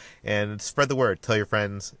podcast, and spread the word. Tell your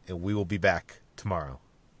friends, and we will be back tomorrow.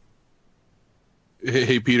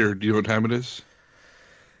 Hey, Peter, do you know what time it is?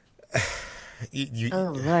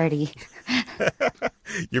 Oh, lordy.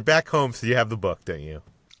 You're back home, so you have the book, don't you?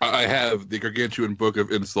 I have the Gargantuan Book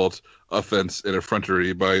of Insult, Offense, and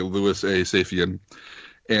Effrontery by Louis A. Safian.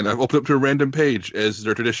 And I've opened up to a random page, as is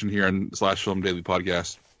our tradition here on Slash Film Daily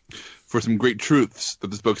Podcast, for some great truths that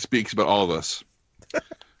this book speaks about all of us.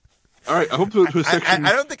 All right, I hope to a section.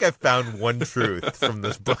 I don't think I've found one truth from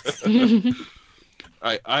this book.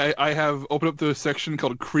 I have opened up to a section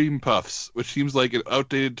called cream puffs, which seems like an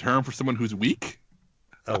outdated term for someone who's weak.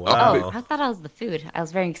 Oh, wow. I thought I was the food. I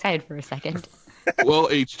was very excited for a second. Well,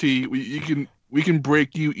 HT, we can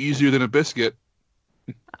break you easier than a biscuit.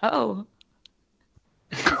 Oh.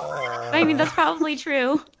 I mean, that's probably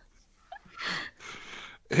true.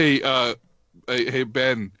 Hey,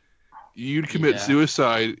 Ben, you'd commit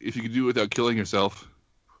suicide if you could do it without killing yourself.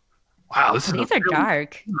 Wow, this is These are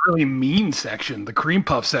dark. really mean section. The cream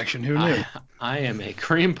puff section. Who knew? I am a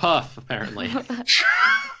cream puff, apparently.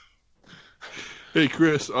 Hey,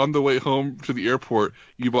 Chris, on the way home to the airport,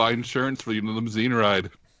 you buy insurance for your limousine ride.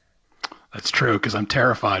 That's true, because I'm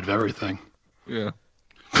terrified of everything. Yeah.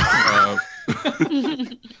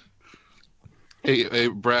 Hey,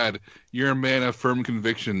 Brad, you're a man of firm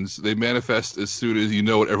convictions. They manifest as soon as you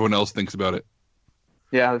know what everyone else thinks about it.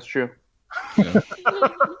 Yeah, that's true. Yeah.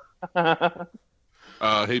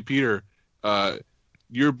 Hey, Peter,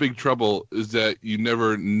 your big trouble is that you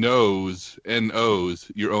never knows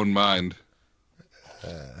your own mind.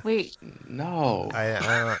 Wait. No.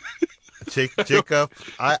 Jacob,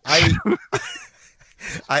 I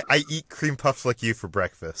eat cream puffs like you for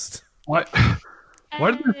breakfast. What?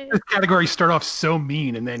 Why did this category start off so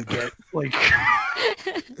mean and then get like,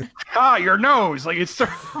 your nose? Like it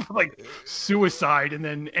started off like suicide and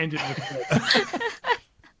then ended with.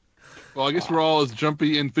 Well, I guess we're all as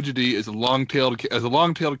jumpy and fidgety as a long-tailed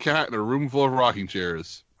cat in a room full of rocking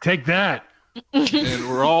chairs. Take that. And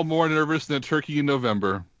we're all more nervous than a turkey in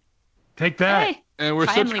November. Take that. Hey, And we're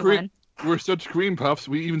such cream puffs.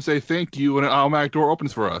 We even say thank you when an automatic door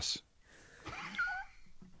opens for us.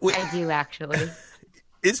 I do actually.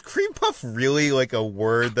 Is cream puff really like a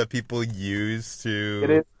word that people use to? It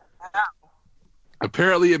is.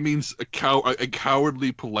 Apparently, it means a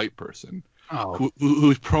cowardly, polite person Oh,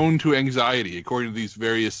 who's prone to anxiety, according to these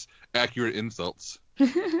various accurate insults.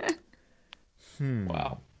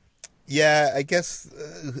 Wow. Yeah, I guess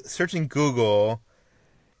searching Google,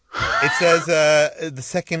 it says the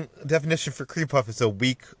second definition for cream puff is a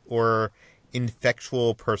weak or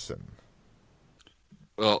ineffectual person.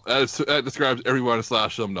 Well, that describes everyone at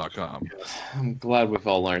slashfilm.com. I'm glad we've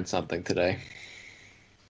all learned something today.